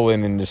and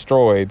stolen and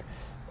destroyed,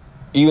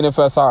 even if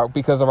that's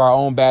because of our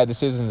own bad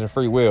decisions and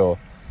free will,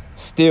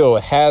 still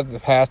it has to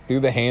pass through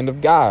the hand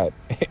of God.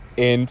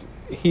 And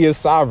he is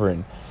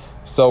sovereign.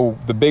 So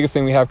the biggest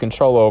thing we have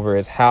control over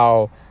is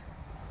how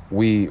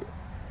we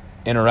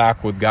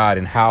interact with God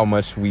and how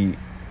much we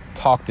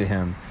talk to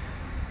him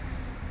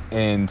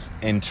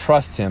and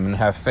trust him and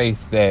have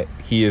faith that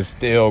he is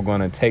still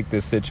going to take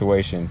this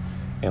situation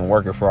and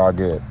work it for our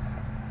good.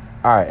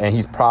 All right. And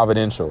he's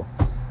providential,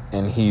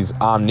 and he's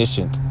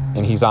omniscient,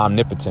 and he's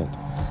omnipotent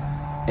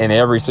in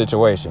every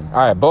situation. All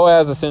right.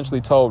 Boaz essentially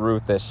told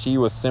Ruth that she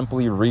was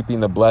simply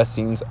reaping the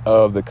blessings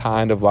of the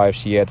kind of life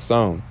she had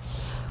sown.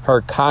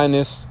 Her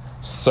kindness,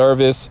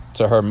 service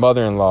to her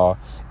mother-in-law,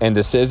 and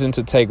decision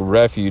to take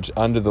refuge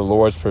under the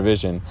Lord's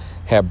provision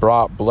had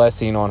brought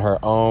blessing on her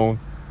own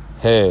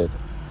head.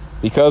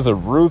 Because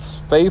of Ruth's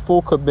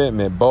faithful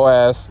commitment,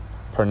 Boaz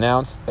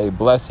pronounced a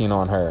blessing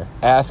on her,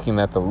 asking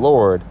that the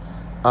Lord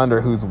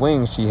under whose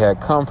wings she had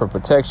come for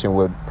protection,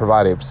 would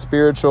provide a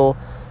spiritual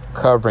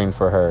covering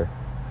for her.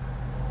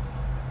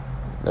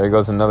 There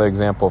goes another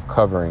example of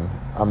covering.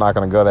 I'm not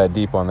going to go that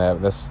deep on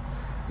that. Let's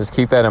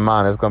keep that in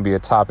mind. It's going to be a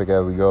topic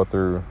as we go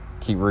through.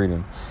 Keep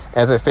reading.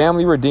 As a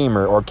family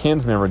redeemer or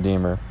kinsman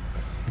redeemer,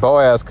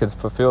 Boaz could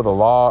fulfill the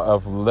law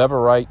of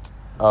Levirate.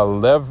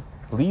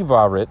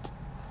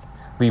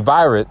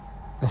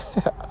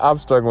 I'm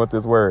struggling with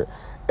this word.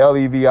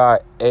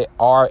 Levirate.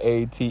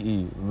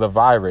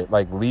 Levirate,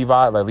 like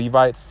Levi, like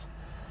Levites.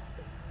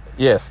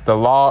 Yes, the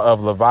law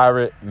of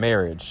Levirate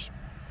marriage.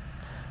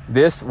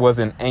 This was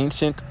an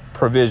ancient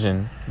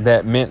provision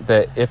that meant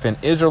that if an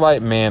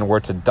Israelite man were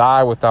to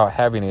die without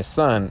having a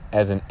son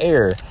as an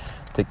heir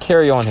to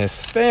carry on his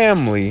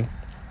family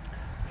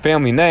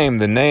name,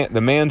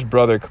 the man's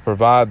brother could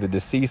provide the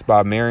deceased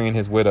by marrying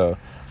his widow.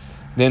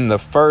 Then the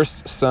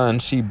first son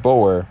she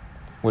bore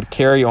would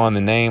carry on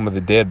the name of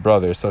the dead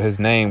brother, so his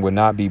name would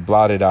not be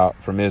blotted out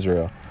from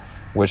Israel,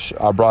 which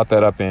I brought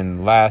that up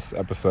in last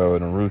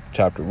episode in Ruth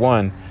chapter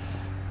 1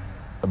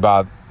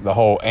 about the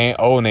whole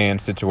Onan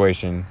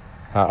situation,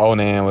 how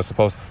Onan was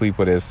supposed to sleep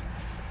with his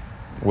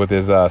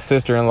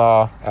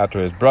sister-in-law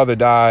after his brother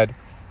died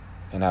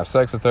and have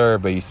sex with her,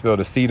 but he spilled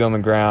a seed on the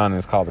ground, and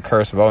it's called the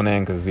curse of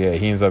Onan because, he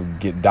ends up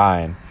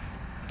getting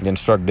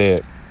struck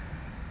dead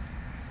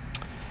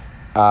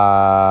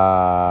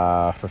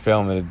for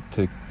failing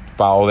to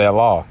follow that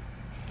law.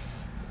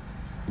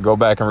 Go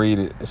back and read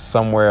it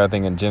somewhere, I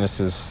think in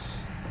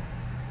Genesis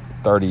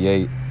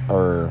 38,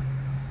 or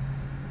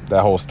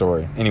that whole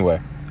story. Anyway,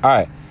 all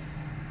right.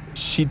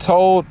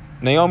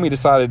 Naomi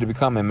decided to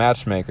become a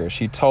matchmaker.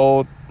 She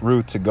told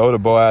Ruth to go to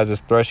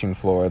Boaz's threshing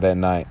floor that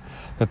night.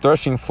 The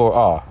threshing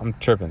floor, I'm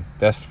tripping.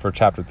 That's for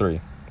chapter 3.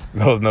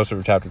 Those notes are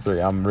for chapter 3.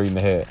 I'm reading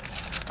ahead.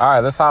 All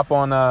right, let's hop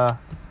on. I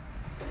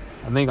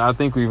think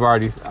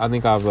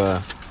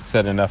I've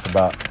said enough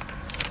about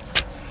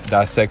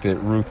dissected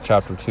Ruth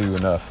chapter 2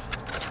 enough.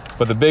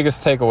 But the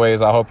biggest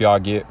takeaways I hope y'all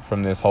get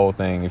from this whole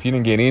thing, if you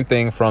didn't get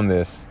anything from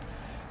this,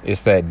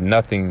 it's that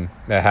nothing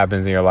that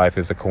happens in your life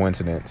is a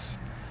coincidence.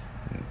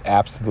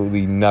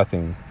 Absolutely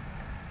nothing.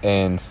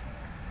 And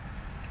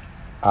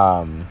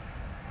the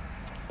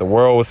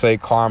world will say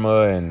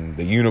karma and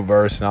the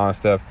universe and all that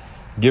stuff.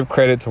 Give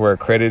credit to where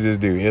credit is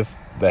due. It's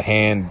the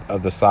hand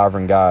of the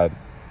sovereign God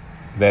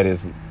that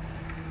is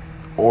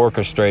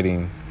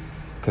orchestrating.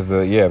 Because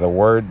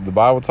the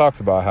Bible talks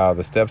about how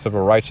the steps of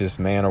a righteous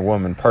man or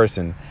woman,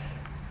 person,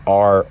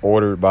 are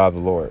ordered by the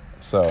Lord.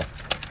 So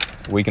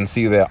we can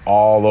see that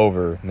all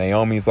over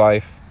Naomi's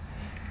life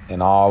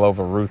and all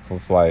over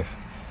Ruth's life.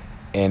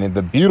 And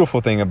the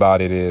beautiful thing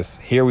about it is,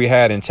 here we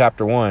had in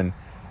chapter 1,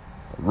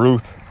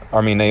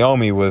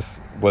 Naomi was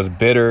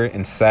bitter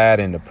and sad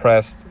and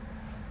depressed.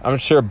 I'm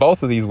sure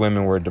both of these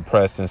women were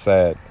depressed and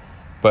sad,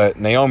 but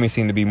Naomi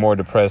seemed to be more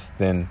depressed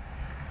than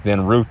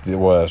Ruth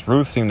was.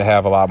 Ruth seemed to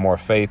have a lot more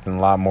faith and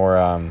a lot more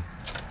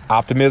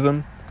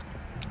optimism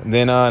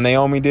than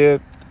Naomi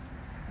did.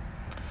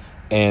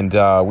 And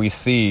we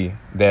see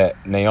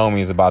that Naomi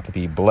is about to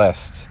be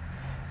blessed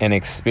and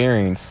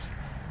experience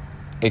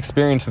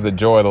the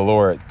joy of the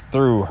Lord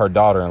through her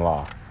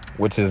daughter-in-law,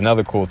 which is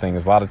another cool thing.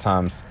 Is a lot of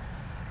times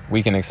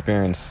we can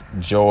experience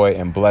joy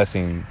and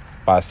blessing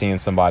by seeing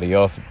somebody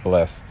else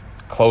blessed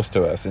close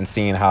to us and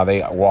seeing how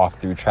they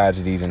walk through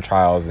tragedies and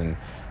trials and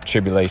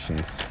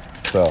tribulations.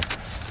 So, all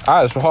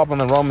right, let's hop on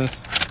the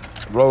Romans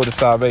road to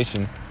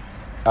salvation.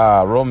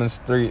 Romans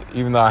 3,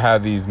 even though I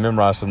have these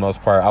memorized for the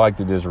most part, I like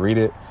to just read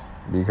it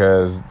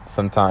because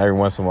sometimes, every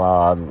once in a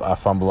while, I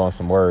fumble on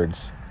some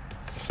words.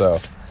 So,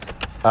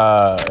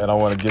 and I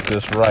want to get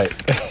this right.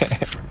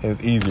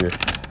 It's easier.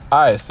 All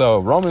right, so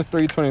Romans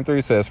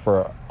 3:23 says,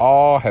 "For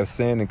all have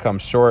sinned and come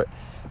short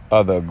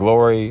of the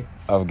glory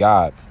of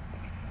God,"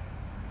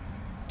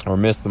 or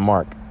missed the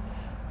mark,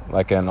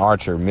 like an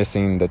archer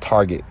missing the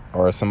target,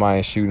 or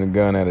somebody shooting a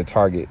gun at a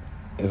target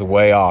is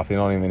way off. You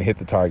don't even hit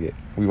the target.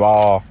 We've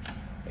all,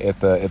 if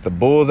the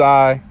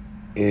bullseye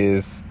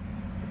is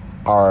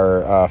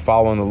our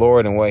following the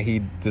Lord and what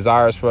He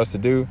desires for us to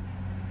do,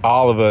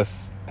 all of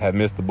us have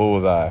missed the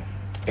bullseye.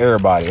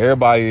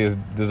 Everybody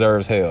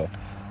deserves hell.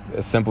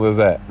 As simple as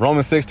that.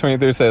 Romans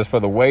 6:23 says, "For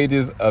the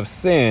wages of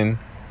sin,"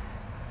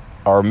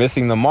 or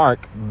missing the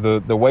mark,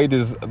 the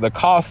wages, the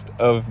cost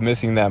of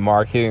missing that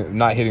mark,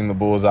 not hitting the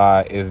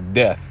bullseye, is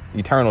death,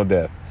 eternal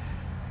death.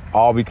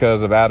 All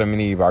because of Adam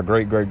and Eve, our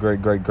great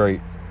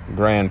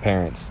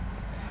grandparents.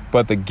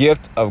 But the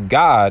gift of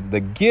God,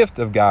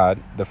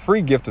 the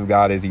free gift of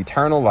God is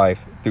eternal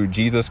life through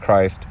Jesus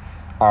Christ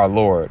our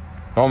Lord.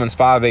 Romans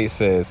 5:8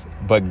 says,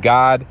 "But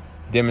God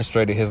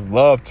demonstrated His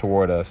love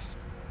toward us."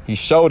 He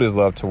showed His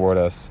love toward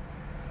us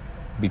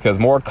because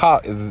more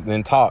caught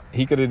than taught.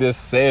 He could have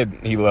just said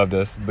He loved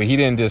us, but He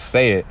didn't just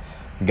say it.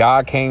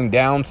 God came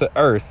down to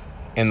earth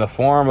in the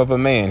form of a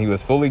man. He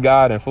was fully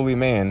God and fully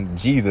man.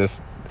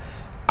 Jesus,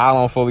 I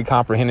don't fully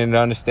comprehend it and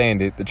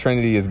understand it. The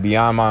Trinity is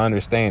beyond my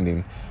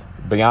understanding,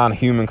 beyond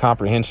human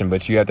comprehension,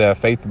 but you have to have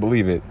faith to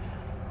believe it,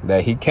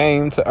 that He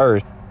came to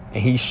earth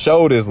and He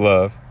showed His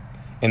love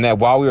And that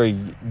while we were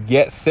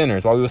yet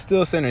sinners, while we were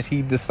still sinners,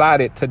 he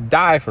decided to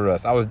die for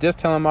us. I was just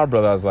telling my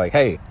brother, I was like,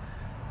 hey,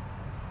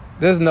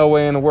 there's no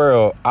way in the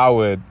world I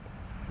would,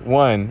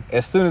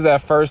 as soon as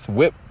that first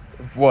whip,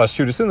 as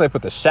soon as they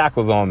put the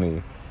shackles on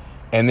me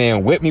and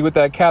then whip me with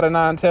that cat o'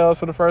 nine tails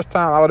for the first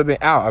time, I would have been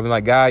out. I'd been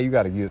like, God, you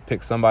got to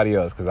pick somebody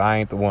else because I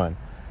ain't the one.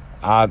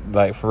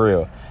 Like, for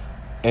real.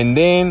 And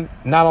then,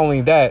 not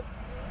only that,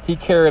 he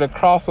carried a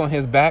cross on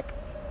his back.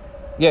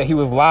 Yeah, he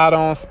was lied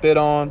on, spit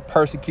on,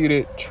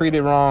 persecuted,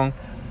 treated wrong.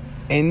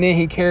 And then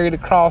he carried a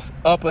cross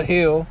up a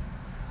hill,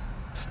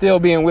 still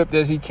being whipped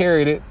as he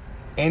carried it.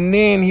 And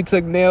then he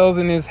took nails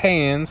in his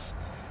hands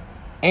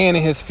and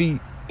in his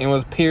feet and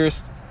was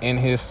pierced in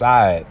his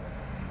side.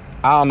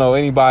 I don't know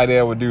anybody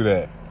that would do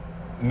that.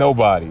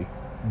 Nobody.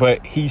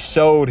 But he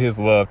showed his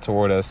love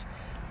toward us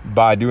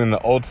by doing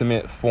the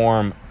ultimate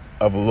form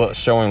of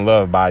showing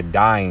love, by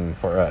dying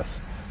for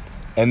us.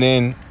 And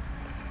then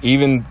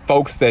even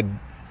folks that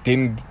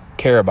didn't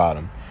care about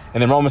him.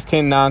 And then Romans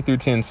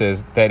 10:9-10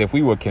 says that if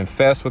we will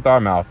confess with our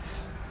mouth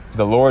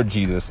the Lord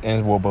Jesus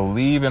and will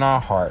believe in our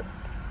heart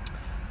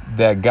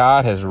that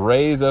God has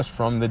raised us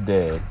from the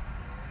dead,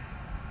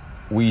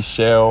 we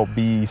shall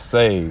be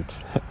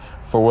saved.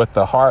 For with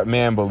the heart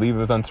man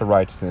believeth unto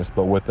righteousness,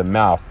 but with the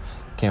mouth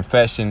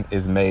confession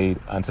is made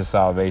unto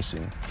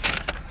salvation.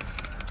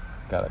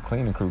 Got a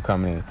cleaning crew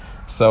coming in.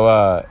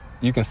 So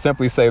you can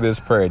simply say this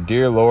prayer: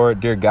 Dear Lord,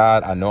 dear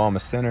God, I know I'm a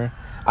sinner.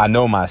 I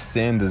know my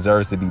sin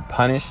deserves to be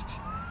punished.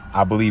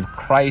 I believe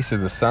Christ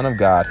is the Son of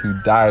God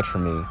who died for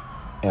me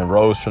and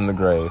rose from the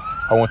grave.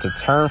 I want to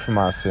turn from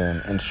my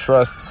sin and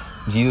trust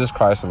Jesus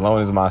Christ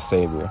alone as my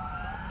Savior.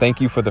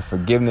 Thank you for the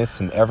forgiveness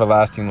and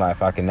everlasting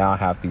life I can now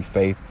have through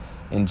faith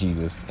in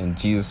Jesus. In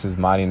Jesus'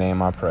 mighty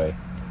name I pray.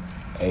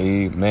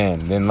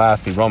 Amen. Then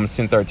lastly, Romans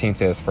 10:13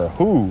 says, for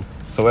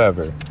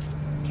whosoever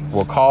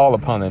will call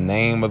upon the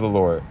name of the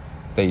Lord,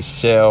 they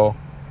shall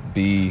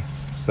be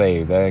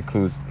saved. That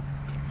includes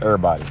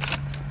everybody.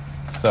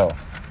 So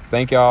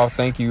thank y'all.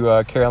 Thank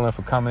you, Carolyn,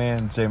 for coming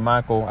in. J.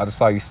 Michael, I just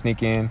saw you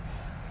sneak in.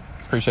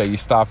 Appreciate you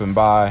stopping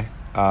by.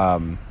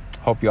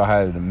 Hope y'all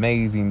had an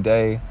amazing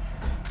day.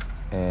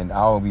 And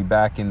I will be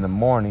back in the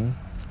morning.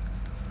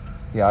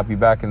 Yeah, I'll be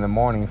back in the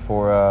morning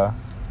for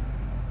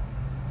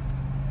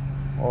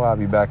what will I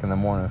be back in the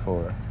morning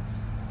for?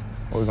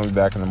 What are we going to be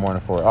back in the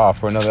morning for? Oh,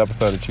 for another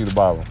episode of Chew the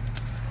Bible.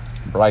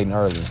 Bright and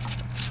early.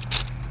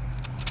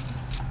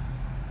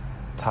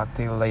 Talk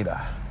to you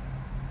later.